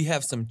 We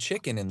have some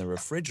chicken in the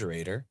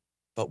refrigerator,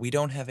 but we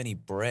don't have any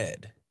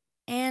bread.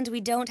 And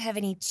we don't have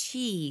any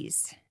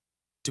cheese.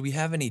 Do we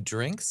have any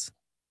drinks?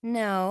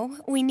 No,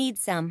 we need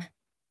some.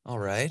 All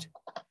right.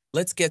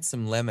 Let's get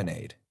some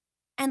lemonade.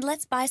 And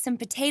let's buy some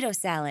potato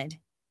salad.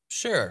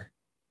 Sure.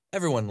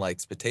 Everyone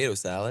likes potato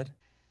salad.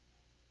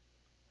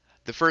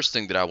 The first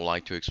thing that I would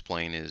like to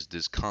explain is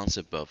this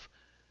concept of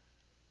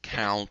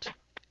count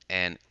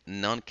and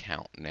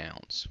non-count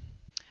nouns.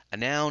 A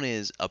noun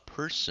is a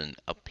person,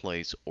 a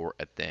place, or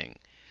a thing.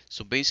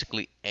 So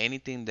basically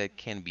anything that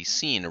can be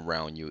seen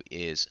around you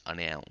is a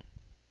noun.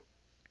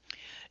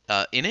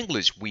 In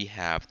English, we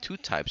have 2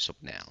 types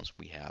of nouns.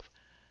 We have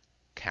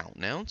count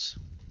nouns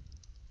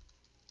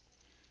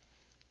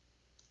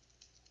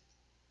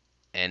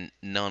and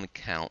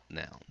non-count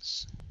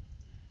nouns.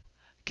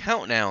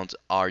 Count nouns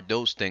are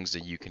those things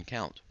that you can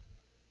count.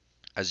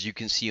 As you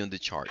can see on the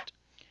chart,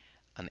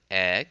 an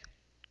egg,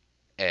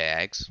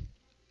 eggs,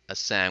 a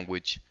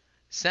sandwich,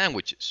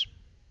 sandwiches.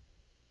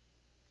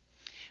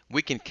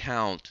 We can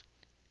count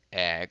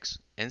eggs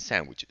and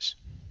sandwiches.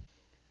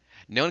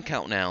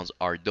 Non-count nouns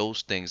are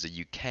those things that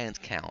you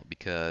can't count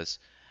because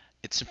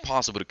it's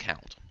impossible to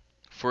count.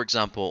 For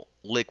example,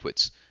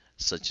 liquids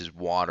such as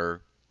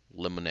water,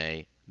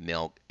 lemonade,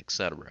 milk,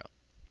 etc.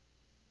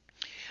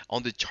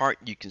 On the chart,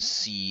 you can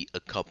see a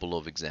couple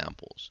of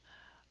examples.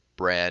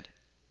 Bread,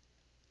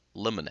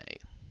 lemonade.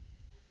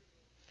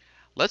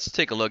 Let's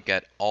take a look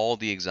at all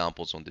the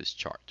examples on this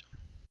chart.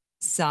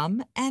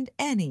 Some and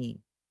any.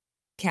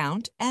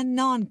 Count and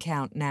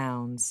non-count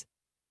nouns.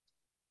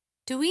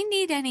 Do we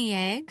need any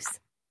eggs?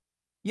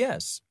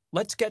 Yes,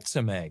 let's get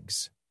some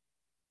eggs.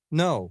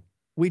 No,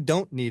 we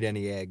don't need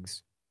any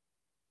eggs.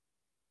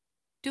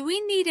 Do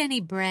we need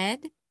any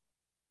bread?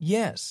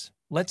 Yes,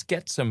 let's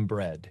get some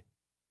bread.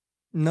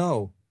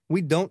 No,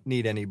 we don't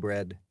need any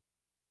bread.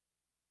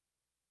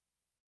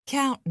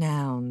 Count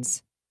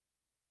nouns.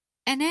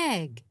 An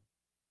egg.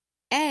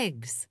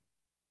 Eggs.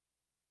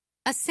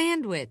 A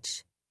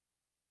sandwich.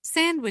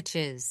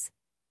 Sandwiches.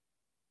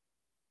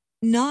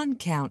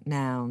 Non-count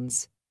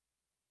nouns.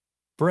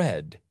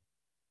 Bread.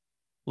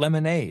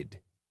 Lemonade.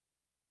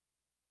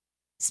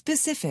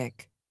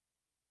 Specific.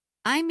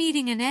 I'm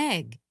eating an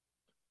egg.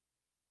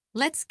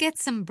 Let's get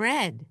some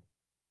bread.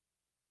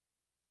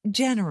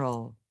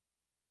 General.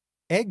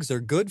 Eggs are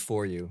good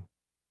for you.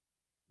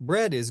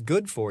 Bread is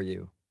good for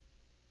you.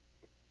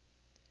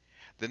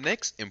 The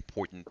next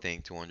important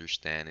thing to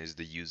understand is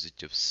the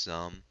usage of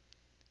some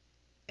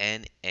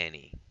and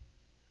any.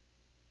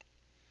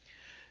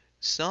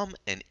 Some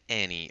and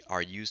any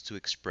are used to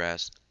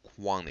express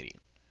quantity.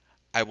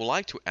 I would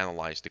like to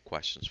analyze the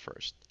questions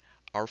first.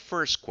 Our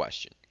first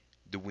question,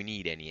 do we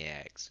need any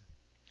eggs?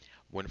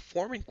 When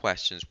forming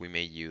questions, we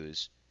may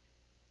use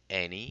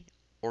any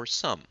or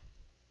some.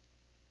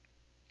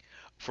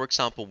 For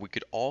example, we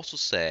could also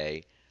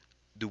say,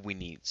 do we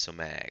need some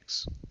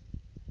eggs?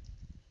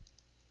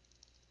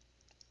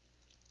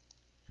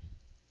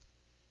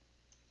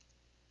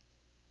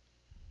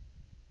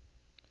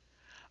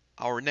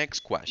 Our next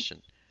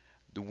question,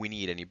 do we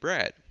need any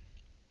bread?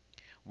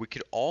 We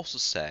could also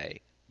say,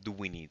 do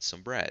we need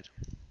some bread?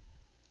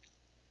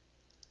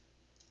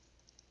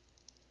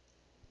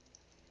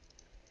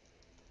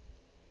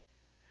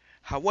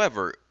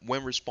 However,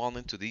 when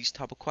responding to these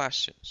type of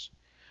questions,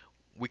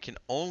 we can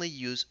only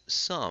use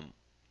some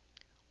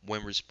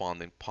when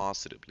responding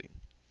positively.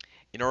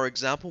 In our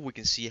example, we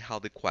can see how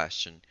the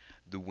question,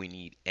 do we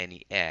need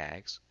any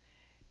eggs,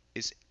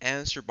 is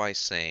answered by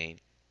saying,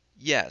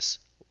 yes,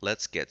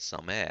 let's get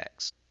some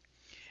eggs.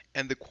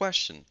 And the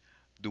question,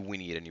 do we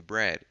need any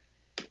bread,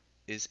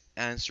 is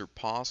answered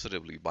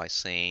positively by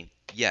saying,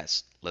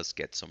 yes, let's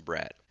get some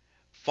bread.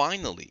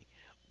 Finally,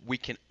 we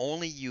can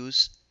only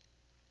use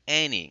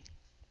any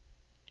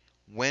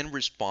when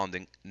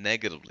responding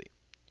negatively.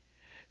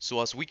 So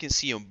as we can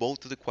see on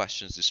both of the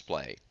questions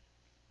displayed,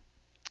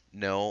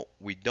 no,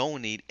 we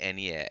don't need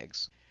any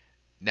eggs.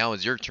 Now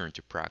it's your turn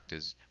to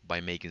practice by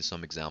making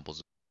some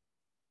examples.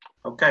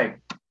 Okay.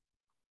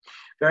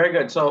 Very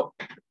good. So,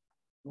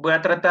 voy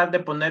a tratar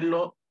de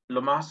ponerlo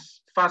lo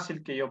más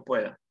fácil que yo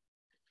pueda.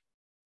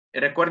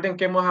 Recuerden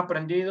que hemos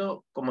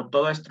aprendido, como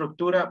toda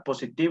estructura,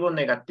 positivo,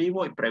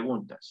 negativo y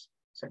preguntas.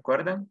 ¿Se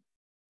acuerdan?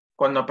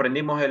 Cuando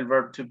aprendimos el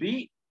verb to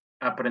be,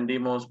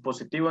 aprendimos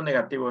positivo,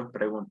 negativo y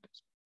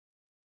preguntas.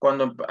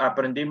 Cuando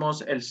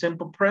aprendimos el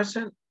simple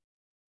present,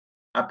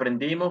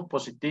 aprendimos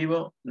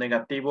positivo,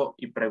 negativo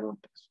y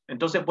preguntas.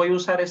 Entonces voy a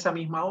usar esa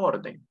misma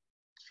orden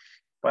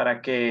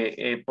para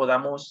que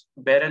podamos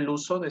ver el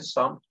uso de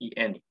some y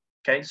any.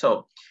 Okay,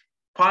 so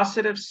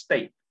positive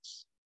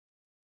statements.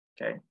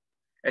 Okay.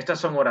 Estas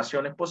son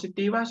oraciones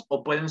positivas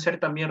o pueden ser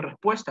también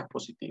respuestas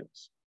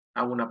positivas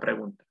a una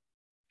pregunta.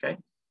 Okay.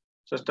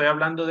 So estoy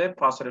hablando de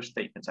positive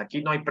statements.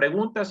 Aquí no hay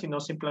preguntas,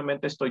 sino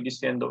simplemente estoy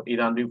diciendo y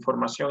dando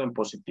información en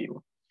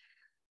positivo.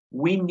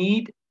 We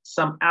need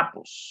some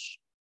apples.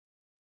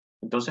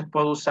 Entonces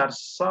puedo usar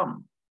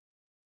some.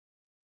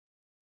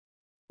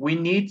 We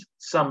need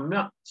some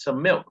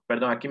milk.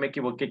 Perdón, aquí me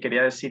equivoqué.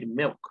 Quería decir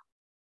milk.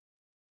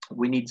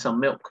 We need some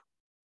milk.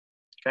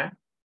 Okay.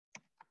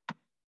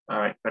 All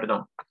right,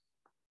 perdón.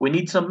 We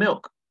need some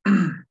milk.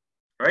 All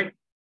right.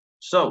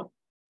 So,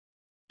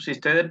 si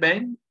ustedes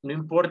ven, no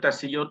importa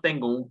si yo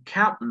tengo un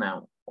count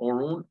noun o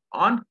un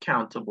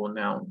uncountable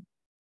noun,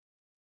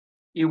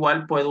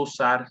 igual puedo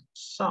usar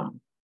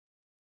some.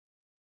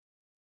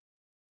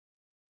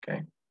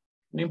 Okay.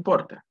 No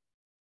importa.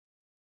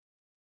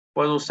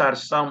 Puedo usar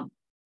some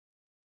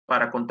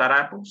para contar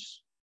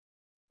apples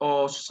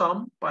o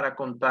some para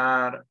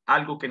contar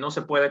algo que no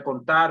se puede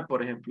contar,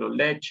 por ejemplo,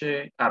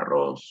 leche,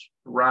 arroz,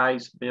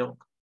 rice,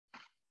 milk.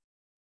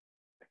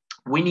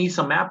 We need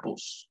some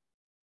apples.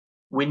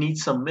 We need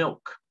some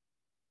milk.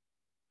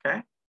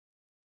 Okay.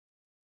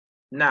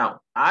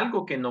 Now,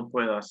 algo que no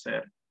puedo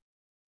hacer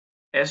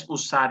es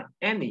usar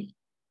any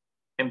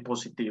en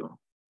positivo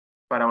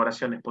para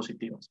oraciones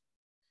positivas.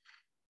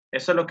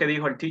 Eso es lo que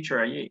dijo el teacher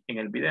allí en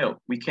el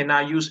video. We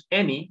cannot use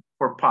any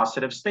for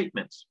positive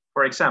statements.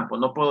 For example,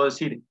 no puedo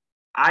decir,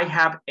 I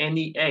have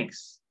any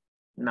eggs.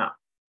 No.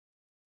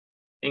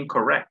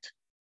 Incorrect.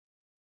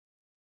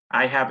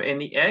 I have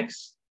any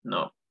eggs?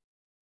 No.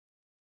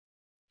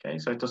 Okay,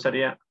 so esto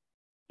sería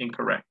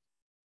incorrect.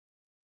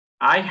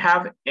 I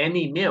have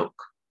any milk?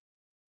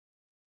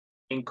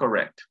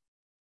 Incorrect.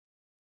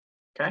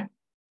 Okay.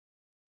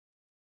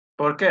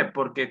 ¿Por qué?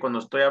 Porque cuando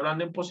estoy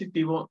hablando en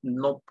positivo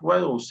no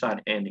puedo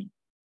usar any.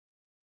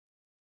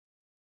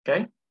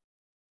 Okay.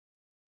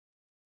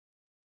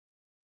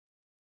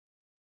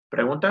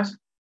 ¿Preguntas?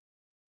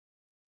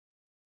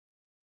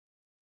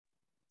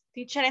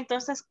 Teacher,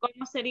 entonces,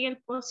 ¿cómo sería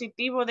el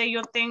positivo de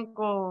yo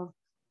tengo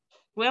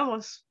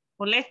huevos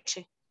o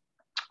leche?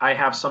 I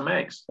have some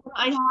eggs.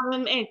 I have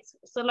an eggs.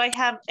 So I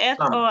have eggs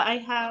Some. or I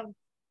have...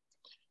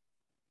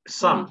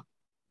 Some.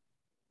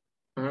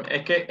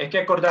 Es que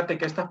acordate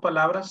que estas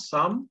palabras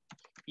some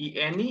y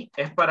any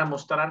es para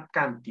mostrar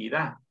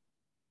cantidad.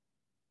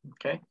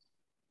 Okay.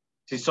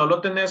 Si solo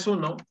tenés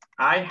uno,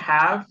 I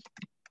have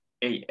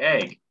a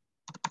egg.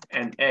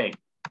 An egg.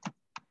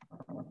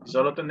 Si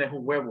solo tenés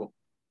un huevo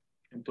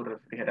en tu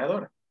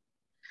refrigeradora.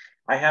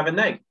 I have an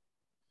egg.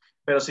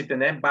 Pero si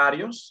tenés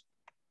varios,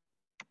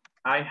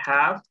 I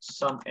have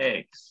some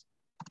eggs.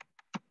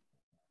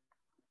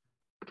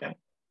 Okay.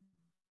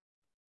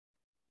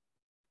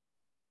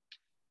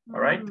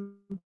 All right.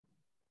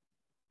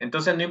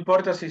 Entonces no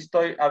importa si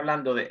estoy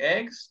hablando de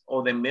eggs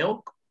o de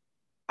milk,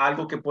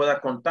 algo que pueda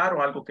contar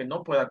o algo que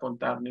no pueda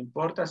contar, no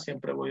importa,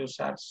 siempre voy a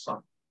usar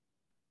some.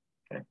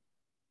 Okay.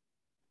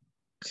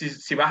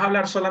 Si vas a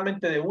hablar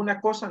solamente de una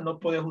cosa, no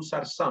puedes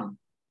usar some.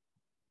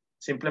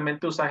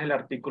 Simplemente usas el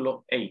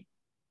artículo a. I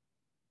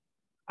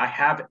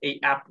have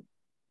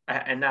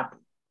an apple.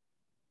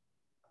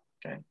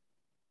 Okay.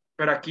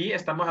 Pero aquí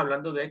estamos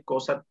hablando de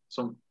cosas,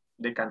 son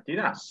de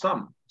cantidad.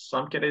 Some.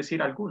 Some quiere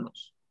decir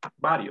algunos,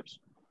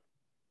 varios.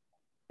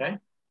 Okay.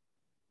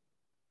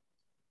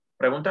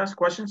 ¿Preguntas?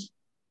 Questions?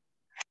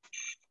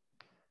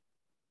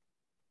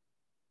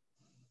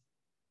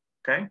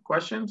 Okay,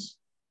 questions?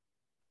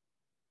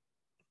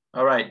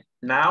 All right,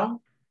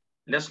 now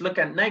let's look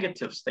at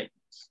negative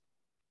statements.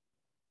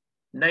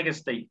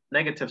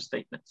 Negative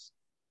statements.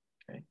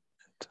 Okay.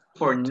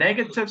 For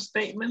negative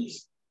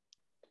statements,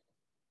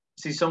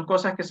 si son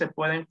cosas que se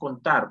pueden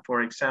contar,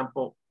 for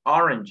example,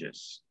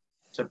 oranges.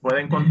 ¿Se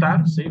pueden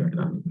contar? Sí,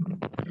 ¿verdad?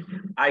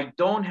 I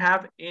don't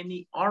have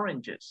any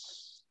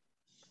oranges.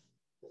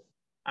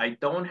 I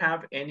don't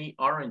have any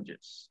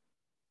oranges.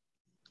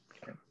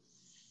 Okay.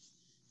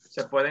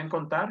 ¿Se pueden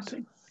contar?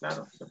 Sí,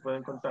 claro, se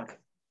pueden contar.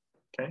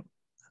 Okay.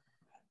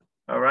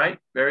 All right,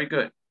 very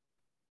good.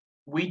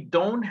 We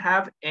don't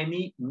have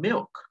any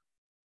milk.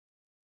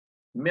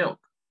 Milk.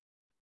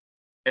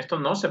 Esto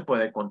no se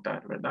puede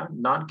contar, ¿verdad?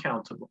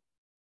 Non-countable.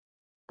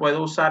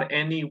 ¿Puedo usar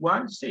any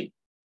igual? Sí,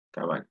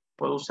 cabal.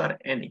 Puedo usar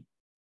any.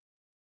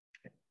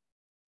 Okay.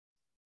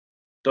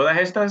 Todas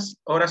estas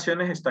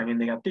oraciones están en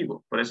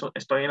negativo. Por eso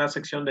estoy en la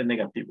sección de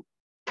negativo.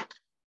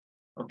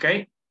 Ok.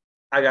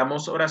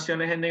 Hagamos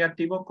oraciones en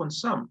negativo con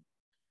some.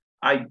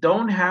 I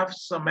don't have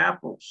some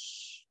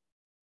apples.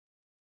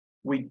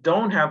 We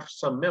don't have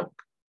some milk.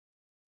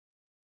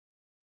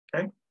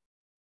 Okay.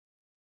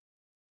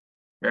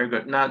 Very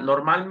good. Now,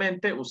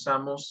 normalmente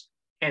usamos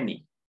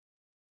any.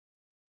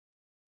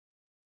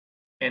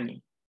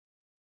 Any.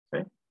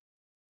 Okay.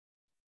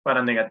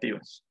 Para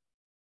negativas.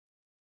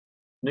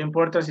 No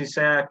importa si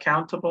sea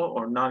countable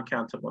or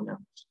non-countable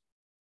numbers.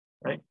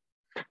 Right?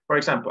 For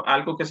example,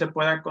 algo que se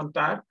pueda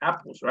contar,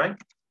 apples, right?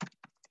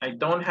 I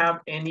don't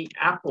have any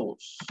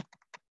apples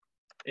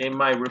in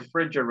my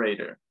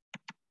refrigerator.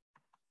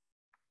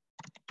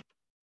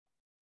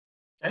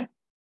 Okay?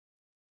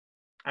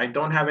 I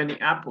don't have any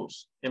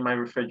apples in my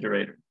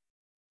refrigerator.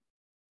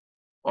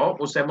 O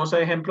usemos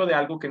el ejemplo de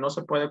algo que no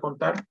se puede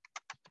contar.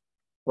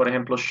 Por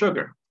ejemplo,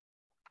 sugar.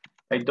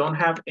 I don't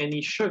have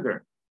any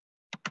sugar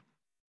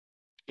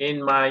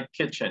in my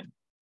kitchen.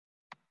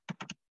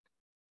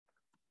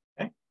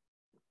 Okay?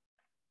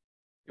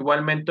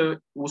 Igualmente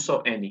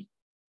uso any.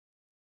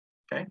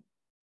 Okay?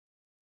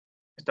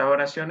 Estas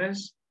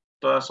oraciones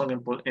todas son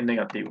en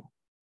negativo.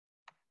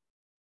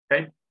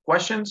 Okay?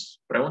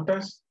 Questions?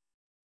 ¿Preguntas?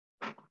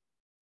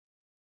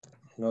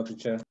 No,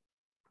 teacher.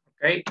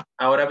 Okay,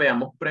 ahora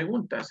veamos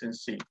preguntas en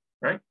sí,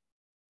 right?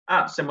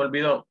 Ah, se me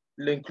olvidó,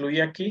 lo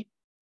incluí aquí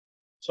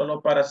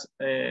solo para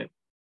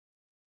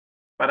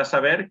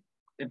saber.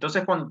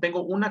 Entonces, cuando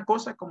tengo una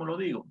cosa, ¿cómo lo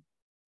digo?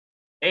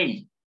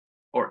 A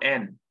or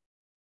N.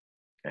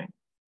 Okay,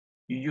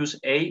 you use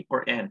A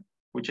or N,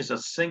 which is a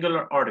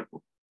singular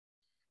article.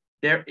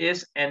 There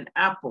is an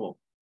apple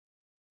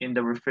in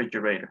the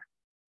refrigerator.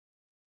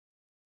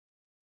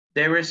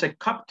 There is a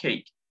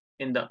cupcake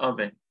in the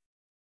oven.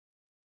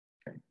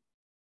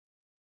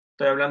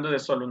 Estoy hablando de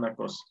solo una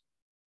cosa.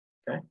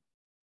 Okay.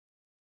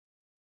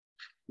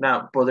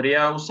 Now,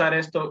 ¿podría usar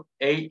esto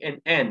A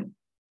and N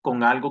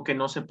con algo que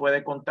no se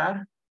puede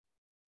contar?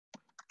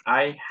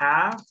 I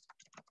have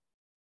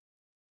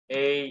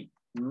a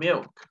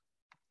milk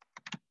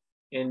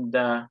in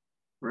the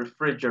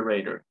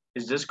refrigerator.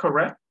 Is this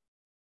correct?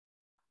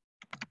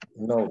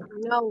 No.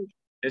 No.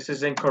 This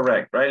is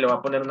incorrect, right? Le voy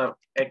a poner una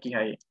X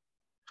ahí.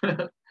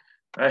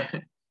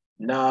 Right?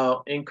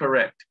 No,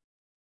 incorrect.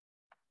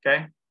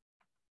 Okay?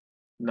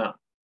 No.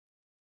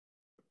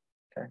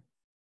 Okay.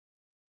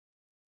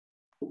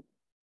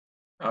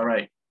 All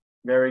right.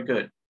 Very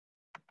good.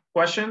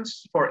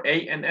 Questions for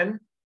A and N?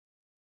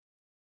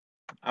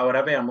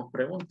 Ahora veamos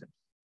preguntas.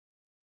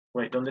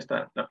 Wait, ¿dónde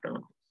está la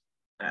pregunta?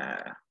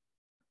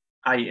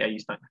 Ahí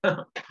están.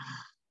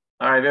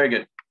 All right, very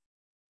good.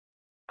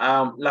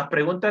 Las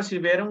preguntas, si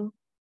vieron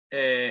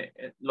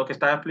lo que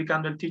estaba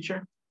explicando el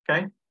teacher,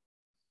 okay?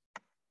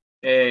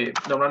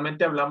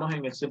 Normalmente hablamos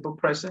en el simple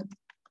present.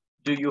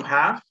 Do you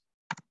have?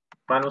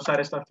 Van a usar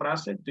esta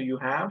frase. Do you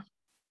have?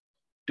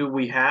 Do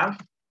we have?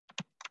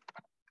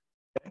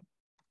 Okay.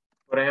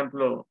 Por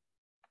ejemplo,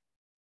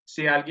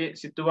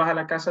 si tú vas a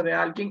la casa de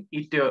alguien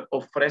y te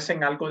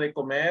ofrecen algo de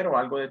comer o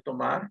algo de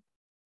tomar,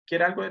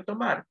 ¿quiere algo de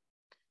tomar?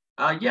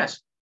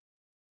 Yes.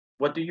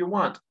 What do you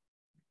want?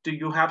 Do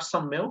you have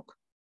some milk?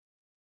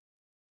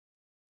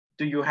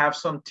 Do you have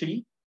some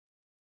tea?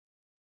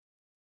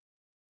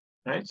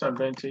 Right, so I'm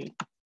going to,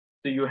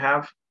 do you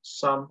have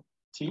some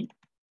tea?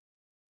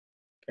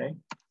 Okay.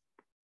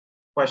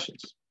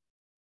 Questions.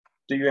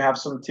 Do you have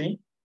some tea?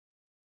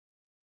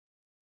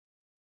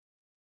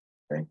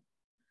 Okay.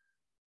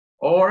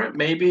 Or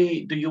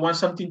maybe, do you want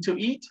something to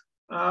eat?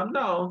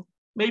 No.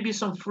 Maybe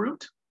some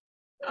fruit?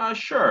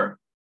 Sure.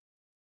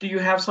 Do you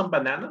have some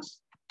bananas?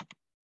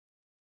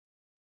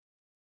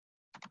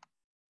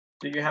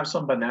 Do you have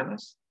some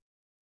bananas?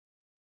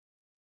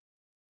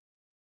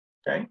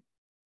 Okay.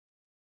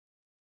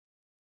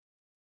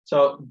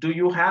 So, do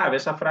you have,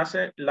 esa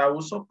frase la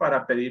uso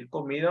para pedir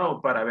comida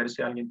o para ver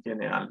si alguien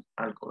tiene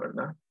algo,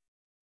 ¿verdad?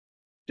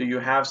 Do you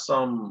have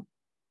some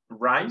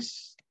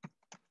rice?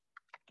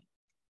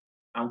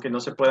 Aunque no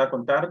se pueda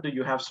contar, do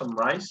you have some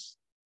rice?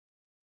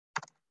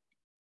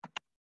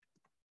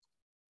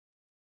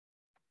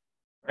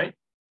 Right?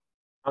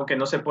 Aunque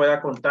no se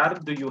pueda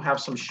contar, do you have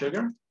some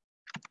sugar?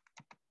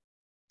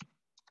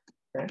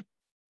 Okay.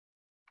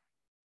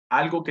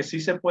 Algo que sí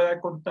se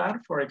pueda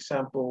contar, for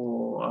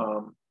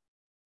example,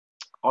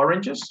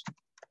 oranges.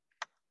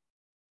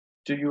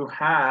 Do you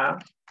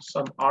have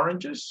some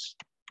oranges?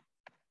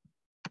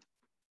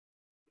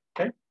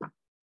 Okay.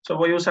 So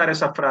voy a usar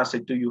esa frase,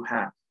 do you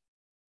have?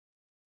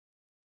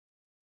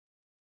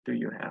 Do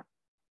you have?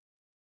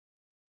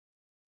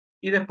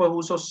 Y después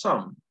uso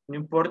some. No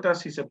importa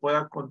si se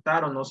pueda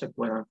contar o no se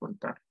puedan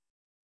contar.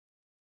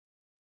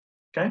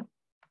 Okay.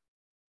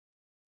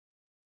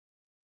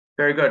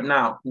 Very good.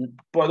 Now,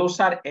 ¿puedo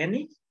usar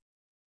any?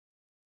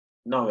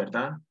 No,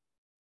 ¿verdad?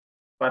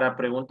 Para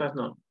preguntas,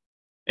 no.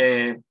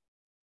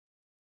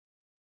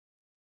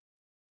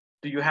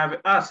 Do you have,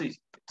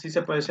 sí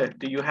se puede ser.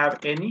 Do you have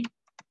any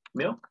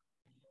milk?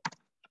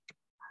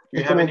 Do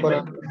you Es have como any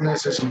para milk?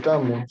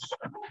 necesitamos.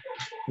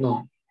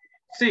 No.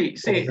 Sí.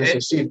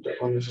 Necesito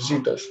o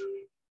necesitas.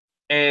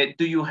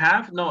 Do you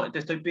have? No, te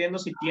estoy pidiendo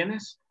si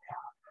tienes.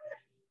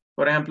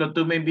 Por ejemplo,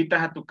 tú me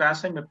invitas a tu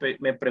casa y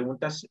me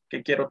preguntas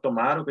qué quiero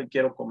tomar o qué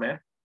quiero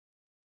comer.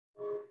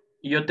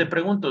 Y yo te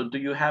pregunto, do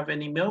you have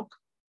any milk?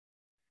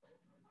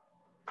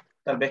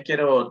 Tal vez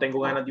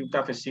tengo ganas de un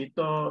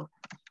cafecito.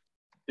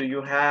 Do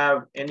you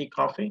have any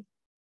coffee?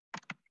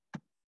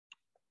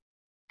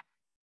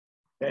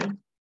 Okay.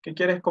 ¿Qué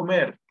quieres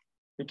comer?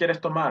 ¿Qué quieres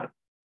tomar?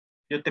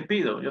 Yo te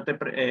pido, yo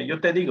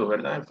te digo,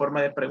 ¿verdad? En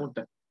forma de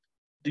pregunta.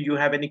 Do you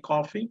have any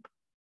coffee?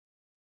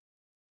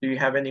 Do you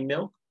have any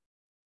milk?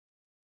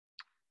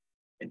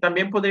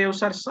 También podría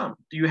usar some.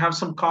 Do you have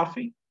some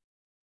coffee?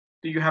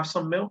 Do you have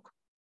some milk?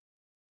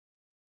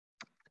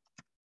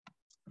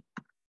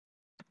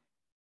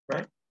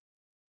 Right?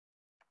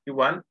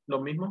 Igual,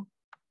 lo mismo.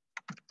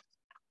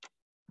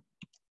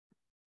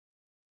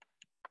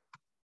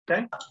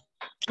 Okay.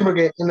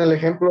 Porque en el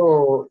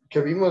ejemplo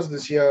que vimos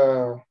decía,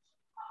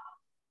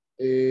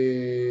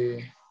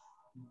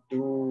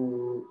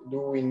 do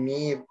we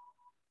need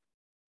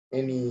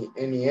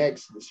any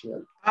eggs? Decía.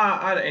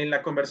 En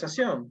la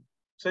conversación.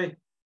 Sí.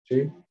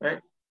 Sí.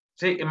 Right.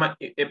 Sí,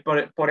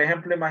 por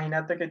ejemplo,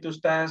 imagínate que tú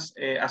estás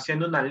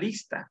haciendo una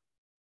lista.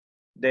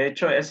 De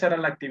hecho, esa era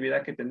la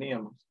actividad que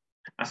teníamos.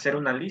 Hacer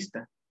una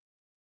lista.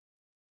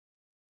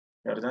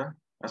 ¿Verdad?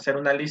 Hacer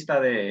una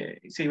lista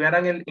de... Si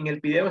vieran en el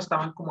video,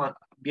 estaban como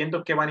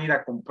viendo qué van a ir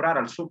a comprar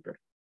al súper.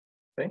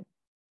 ¿Sí?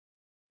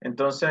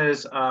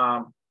 Entonces,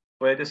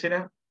 puedes decir,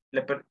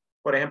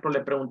 por ejemplo,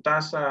 le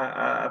preguntas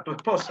a tu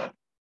esposa.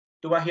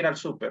 Tú vas a ir al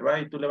súper,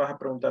 ¿verdad? Y tú le vas a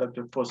preguntar a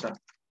tu esposa,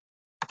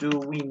 do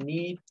we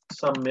need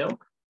some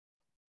milk?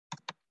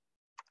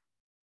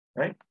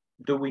 Right?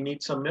 Do we need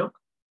some milk?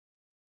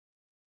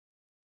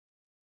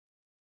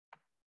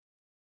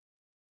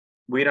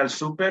 Voy a ir al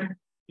súper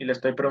y le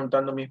estoy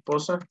preguntando a mi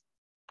esposa,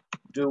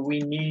 do we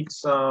need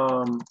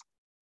some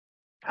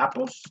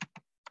apples?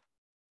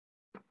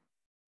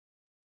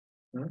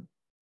 ¿Mm?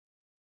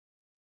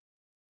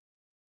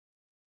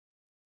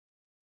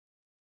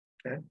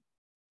 Okay.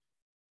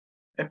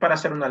 Es para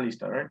hacer una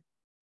lista, right?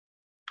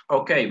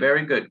 Okay,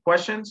 very good.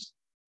 Questions?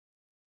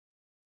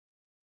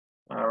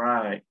 All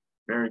right,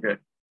 very good.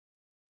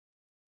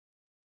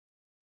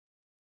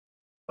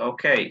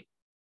 Okay.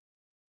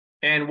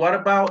 And what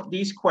about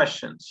these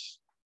questions?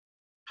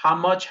 How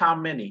much, how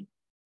many?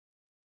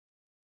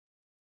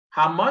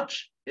 How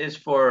much is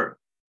for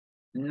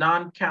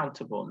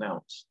non-countable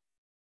nouns.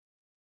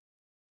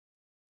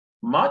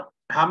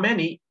 How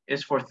many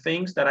is for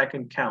things that I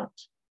can count.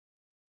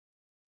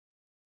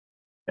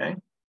 Okay.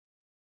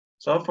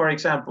 So for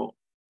example,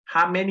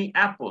 how many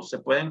apples? ¿Se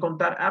pueden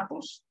contar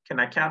apples? Can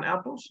I count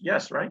apples?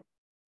 Yes, right?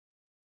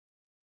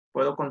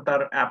 Puedo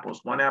contar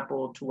apples. 1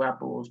 apple, 2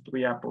 apples,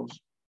 3 apples.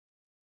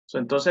 So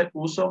entonces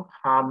uso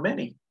how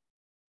many.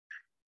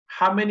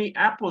 How many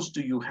apples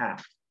do you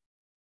have?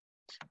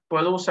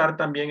 Puedo usar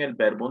también el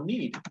verbo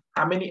need.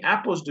 How many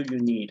apples do you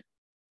need?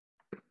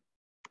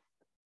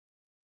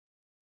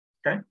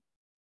 Okay.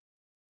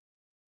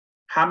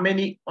 How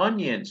many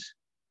onions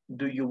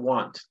do you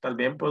want?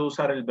 También puedo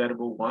usar el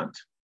verbo want.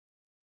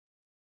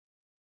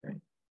 Okay.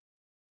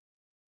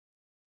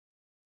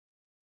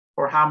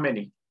 For how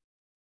many?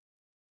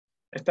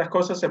 Estas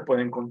cosas se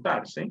pueden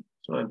contar, ¿sí?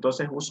 So,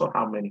 entonces uso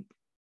how many.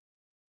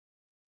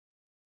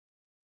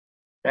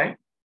 Okay.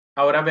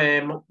 Ahora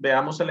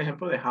veamos el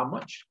ejemplo de how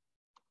much.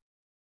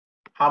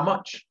 How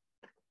much?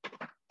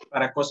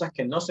 Para cosas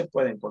que no se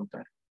pueden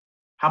contar.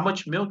 How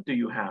much milk do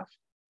you have?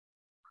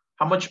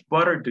 How much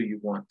butter do you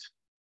want?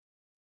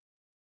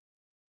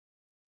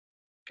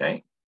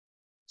 Okay.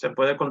 ¿Se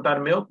puede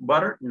contar milk,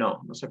 butter?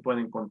 No, no se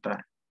pueden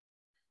contar.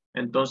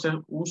 Entonces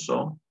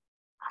uso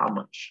how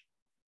much.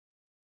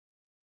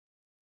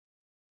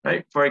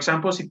 Right? For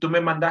example, si tú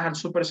me mandas al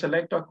Super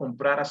Selecto a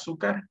comprar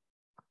azúcar,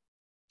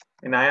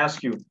 and I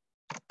ask you,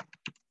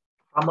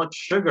 how much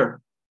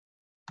sugar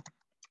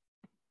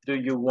do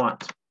you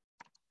want?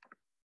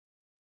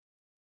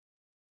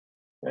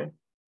 Okay.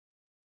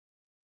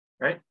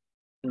 Right?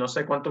 No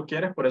sé cuánto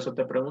quieres, por eso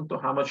te pregunto,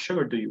 how much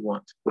sugar do you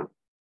want?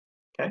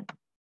 Okay.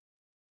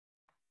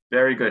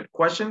 Very good.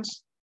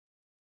 Questions?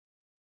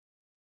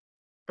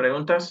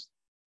 Preguntas?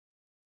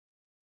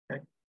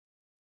 Okay.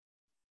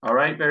 All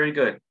right, very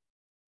good.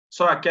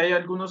 So, aquí hay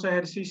algunos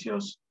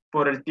ejercicios.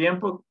 Por el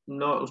tiempo,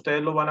 no,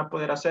 ustedes lo van a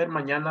poder hacer.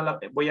 Mañana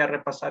voy a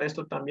repasar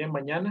esto también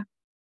mañana.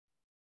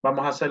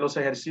 Vamos a hacer los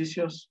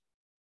ejercicios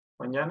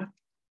mañana.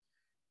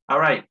 All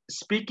right,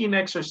 speaking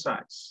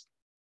exercise.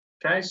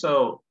 Okay,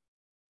 so,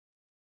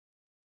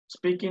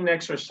 speaking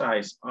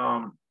exercise.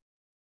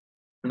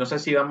 No sé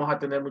si vamos a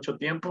tener mucho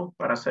tiempo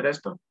para hacer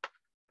esto,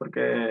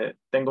 porque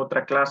tengo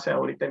otra clase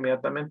ahorita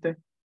inmediatamente.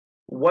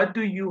 What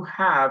do you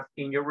have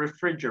in your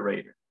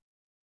refrigerator?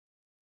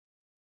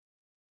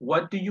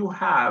 What do you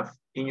have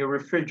in your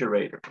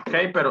refrigerator?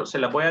 Okay, pero se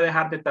la voy a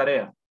dejar de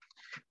tarea.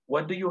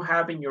 What do you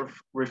have in your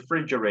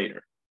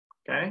refrigerator?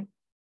 Okay,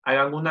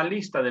 hagan una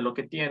lista de lo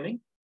que tienen.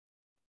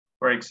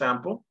 For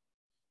example,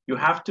 you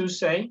have to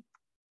say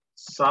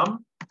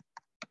some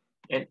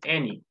and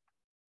any.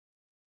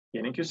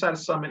 Tienen que usar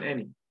some and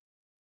any.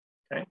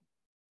 Okay.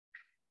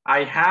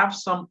 I have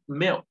some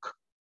milk.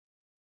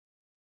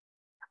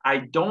 I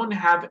don't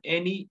have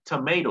any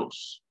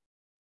tomatoes.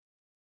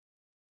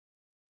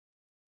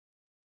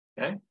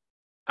 Okay.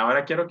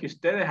 Ahora quiero que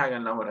ustedes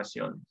hagan las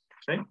oraciones.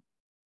 ¿Sí?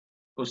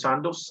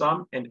 Usando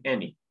some and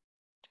any.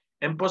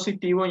 En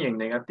positivo y en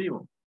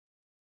negativo.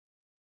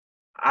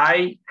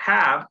 I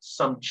have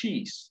some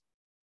cheese,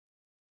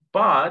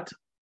 but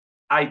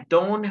I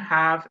don't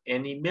have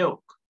any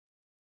milk.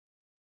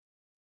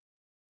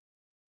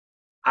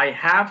 I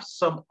have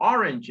some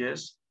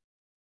oranges,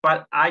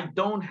 but I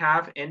don't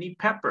have any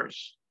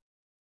peppers.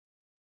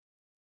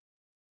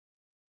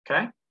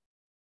 Okay.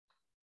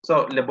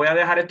 So, les voy a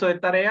dejar esto de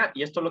tarea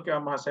y esto es lo que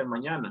vamos a hacer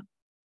mañana.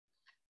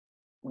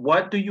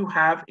 What do you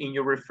have in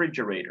your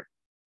refrigerator?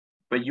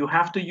 But you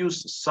have to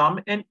use some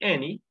and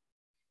any,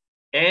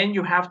 and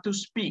you have to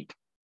speak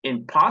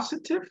in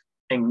positive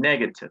and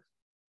negative.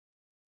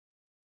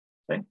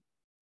 Okay.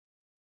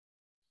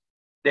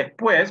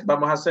 Después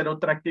vamos a hacer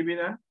otra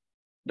actividad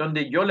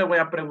donde yo le voy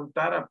a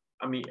preguntar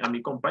a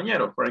mi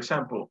compañero. For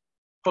example,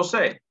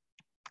 José,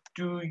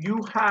 do you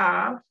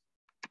have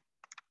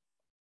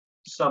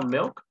some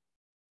milk?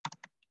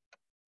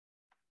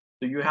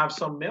 Do you have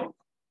some milk?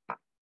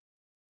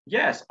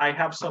 Yes, I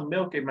have some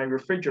milk in my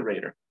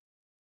refrigerator.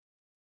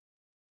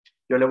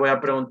 Yo le voy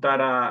a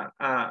preguntar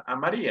a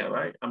María,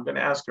 right? I'm going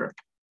to ask her,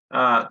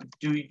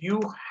 do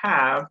you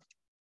have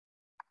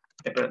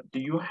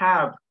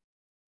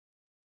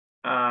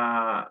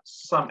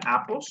some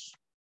apples?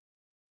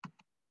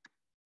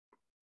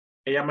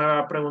 Ella me va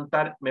a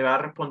preguntar, me va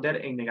a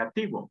responder en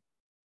negativo.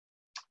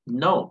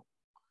 No,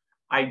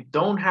 I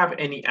don't have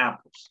any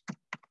apples.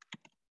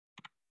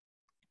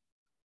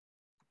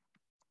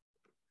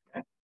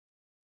 Okay.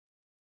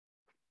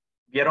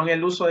 ¿Vieron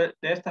el uso de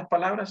estas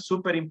palabras?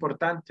 Súper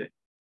importante,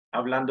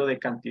 hablando de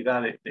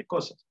cantidad de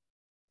cosas.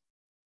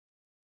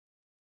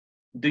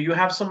 Do you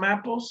have some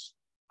apples?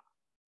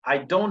 I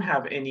don't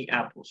have any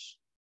apples.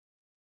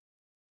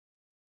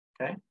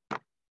 Okay.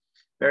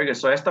 Very good.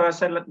 So esta va a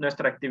ser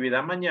nuestra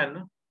actividad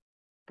mañana.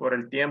 por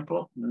el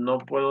tiempo no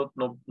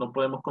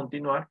podemos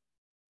continuar.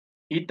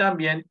 Y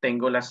también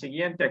tengo la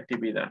siguiente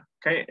actividad.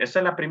 Okay, esa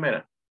es la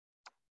primera.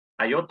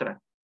 Hay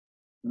otra.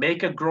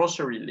 Make a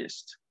grocery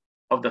list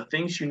of the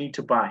things you need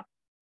to buy.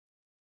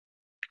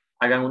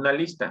 Hagan una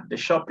lista de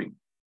shopping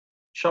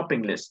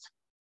list.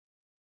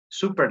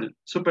 Super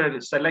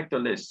selector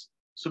list.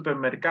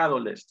 Supermercado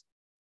list.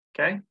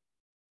 Okay.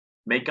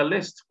 Make a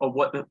list of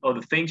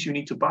the things you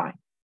need to buy.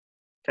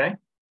 Okay.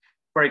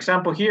 For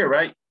example, here,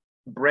 right?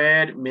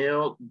 Bread,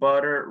 milk,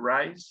 butter,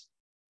 rice.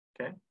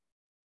 Okay.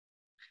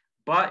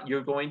 But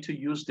you're going to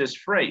use this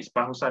phrase.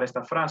 Vas a usar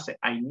esta frase.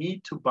 I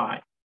need to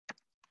buy.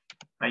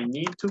 I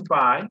need to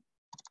buy.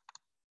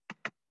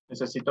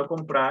 Necesito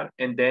comprar,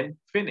 and then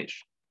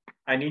finish.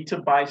 I need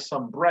to buy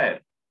some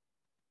bread.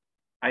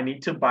 I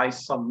need to buy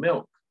some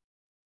milk.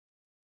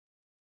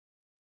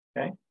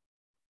 Okay.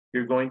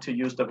 You're going to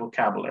use the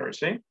vocabulary,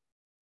 see?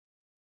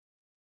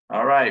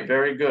 All right,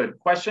 very good.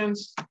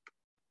 Questions?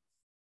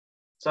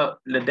 So,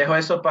 les dejo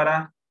eso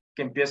para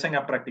que empiecen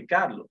a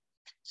practicarlo.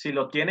 Si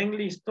lo tienen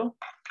listo,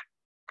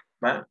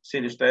 ¿va?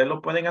 Si ustedes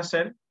lo pueden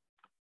hacer,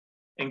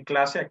 en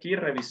clase aquí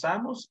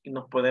revisamos y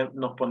nos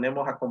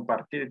ponemos a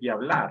compartir y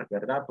hablar,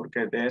 ¿verdad?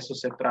 Porque de eso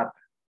se trata,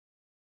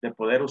 de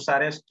poder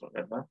usar esto,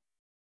 ¿verdad?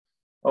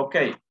 Ok,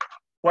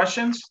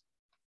 questions?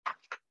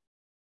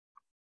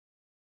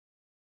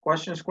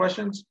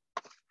 Questions?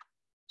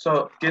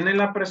 So, tienen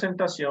la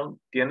presentación,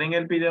 tienen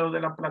el video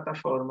de la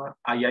plataforma,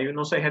 ahí hay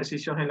unos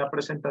ejercicios en la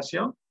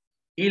presentación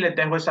y les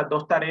dejo esas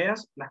dos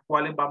tareas, las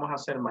cuales vamos a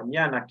hacer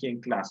mañana aquí en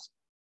clase.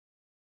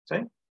 ¿Sí?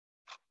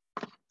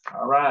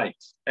 All right,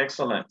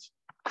 excellent.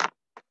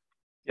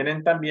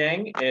 Tienen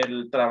también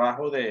el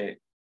trabajo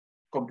de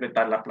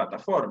completar la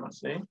plataforma,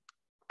 ¿sí?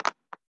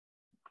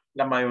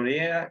 La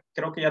mayoría,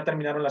 creo que ya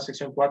terminaron la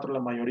sección 4, la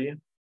mayoría.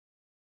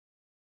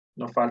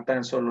 Nos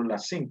faltan solo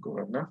las 5,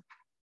 ¿verdad?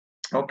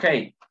 Ok,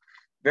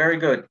 very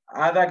good.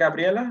 Ada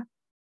Gabriela.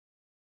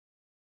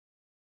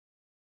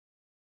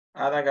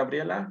 Ada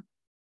Gabriela.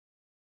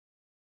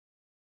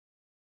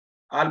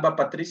 Alba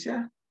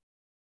Patricia.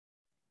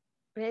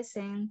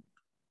 Present.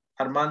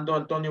 Armando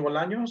Antonio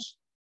Bolaños.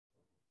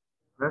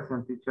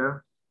 Present,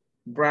 teacher.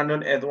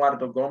 Brandon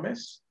Eduardo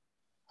Gómez.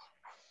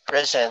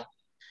 Present.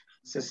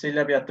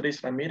 Cecilia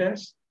Beatriz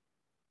Ramírez.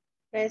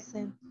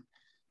 Present.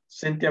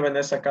 Cintia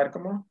Vanessa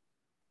Cárcamo.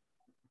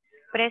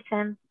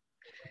 Present.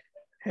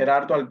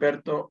 Gerardo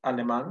Alberto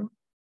Alemán.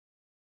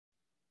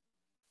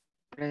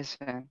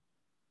 Present.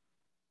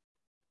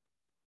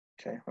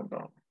 Okay, hold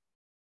on.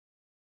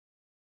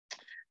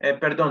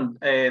 Perdón,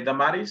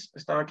 Damaris,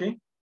 ¿estaba aquí?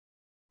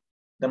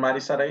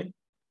 Damaris Saray?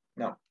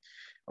 No.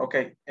 Ok.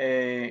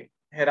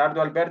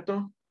 Gerardo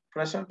Alberto,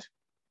 present.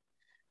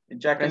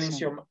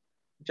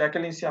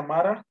 Jacqueline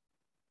Xiamara.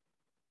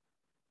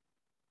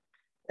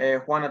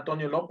 Juan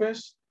Antonio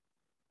López.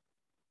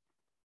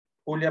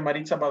 Julia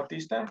Maritza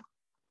Bautista.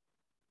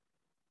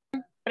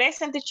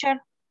 Present,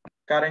 teacher.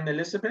 Karen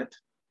Elizabeth.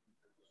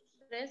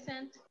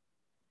 Present.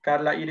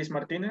 Carla Iris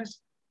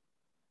Martínez.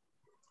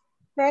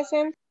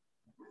 Present.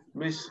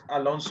 Luis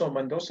Alonso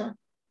Mendoza.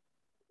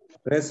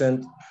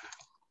 Present.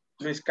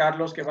 Luis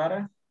Carlos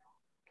Guevara.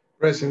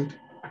 Present.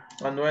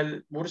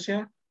 Manuel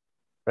Murcia.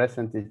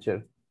 Present,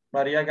 teacher.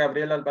 María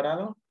Gabriela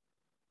Alvarado.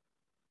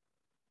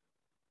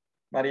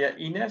 María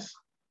Inés.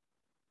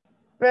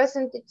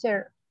 Present,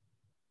 teacher.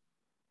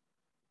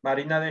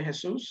 Marina de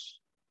Jesús.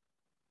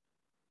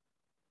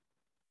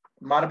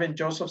 Marvin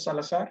Joseph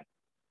Salazar.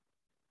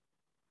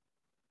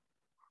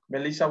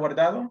 Melissa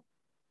Guardado.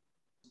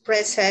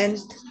 Present.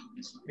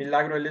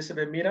 Milagro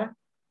Elizabeth Mira.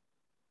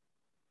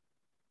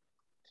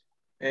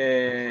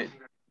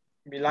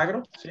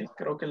 Milagro, sí,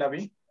 creo que la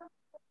vi.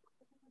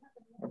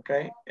 Ok.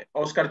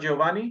 Oscar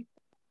Giovanni.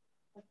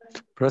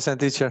 Present,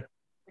 teacher.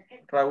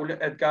 Raúl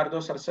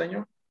Edgardo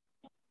Sarceño.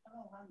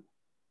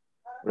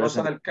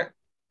 Rosa del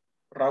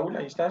Raúl,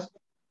 ahí estás.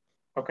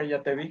 Ok,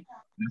 ya te vi.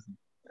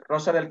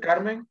 Rosa del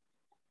Carmen.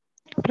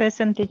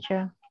 Present,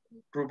 teacher.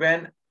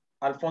 Rubén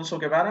Alfonso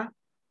Guevara.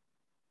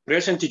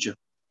 Present, teacher.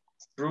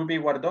 Ruby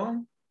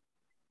Guardón.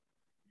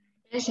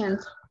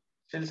 Present.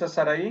 Silsa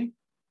Saraí.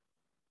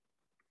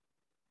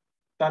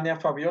 Tania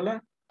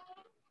Fabiola.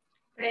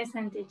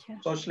 Present, teacher.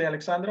 Sochli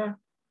Alexandra.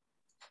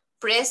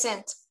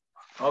 Present.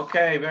 Ok,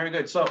 very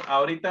good. So,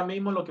 ahorita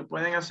mismo lo que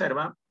pueden hacer,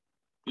 ¿va?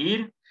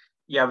 Ir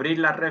y abrir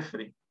la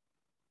refri.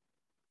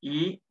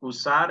 Y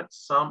usar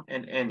some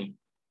and any.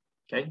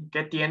 Okay.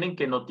 ¿Qué tienen,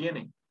 qué no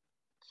tienen?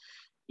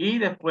 Y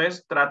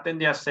después traten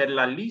de hacer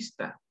la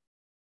lista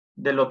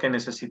de lo que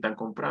necesitan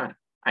comprar.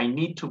 I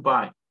need to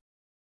buy.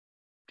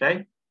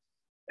 Ok.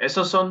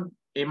 Esos son,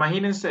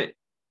 imagínense,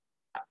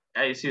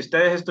 si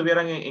ustedes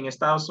estuvieran en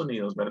Estados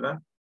Unidos, ¿verdad?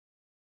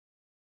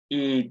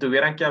 Y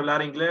tuvieran que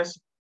hablar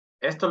inglés,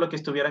 esto es lo que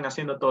estuvieran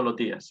haciendo todos los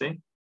días,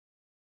 ¿sí?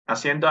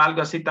 Haciendo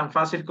algo así tan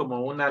fácil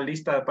como una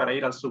lista para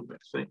ir al súper,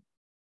 ¿sí?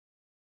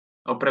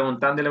 O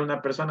preguntándole a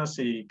una persona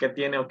si qué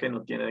tiene o qué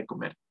no tiene de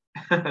comer,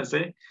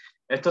 ¿sí?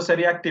 Esto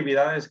sería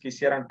actividades que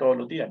hicieran todos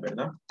los días,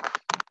 ¿verdad?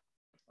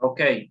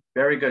 Ok,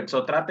 very good.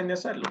 So traten de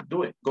hacerlo.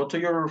 Do it. Go to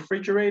your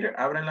refrigerator,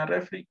 abren la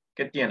refri.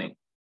 ¿Qué tienen?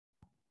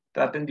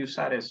 Traten de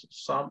usar eso.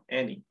 Some,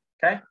 any.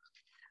 Okay?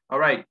 All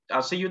right.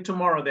 I'll see you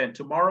tomorrow then.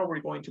 Tomorrow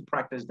we're going to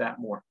practice that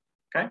more.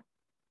 Okay?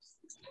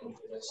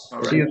 All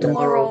right. See you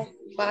tomorrow.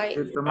 Bye.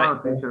 See you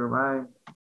tomorrow, teacher. Bye.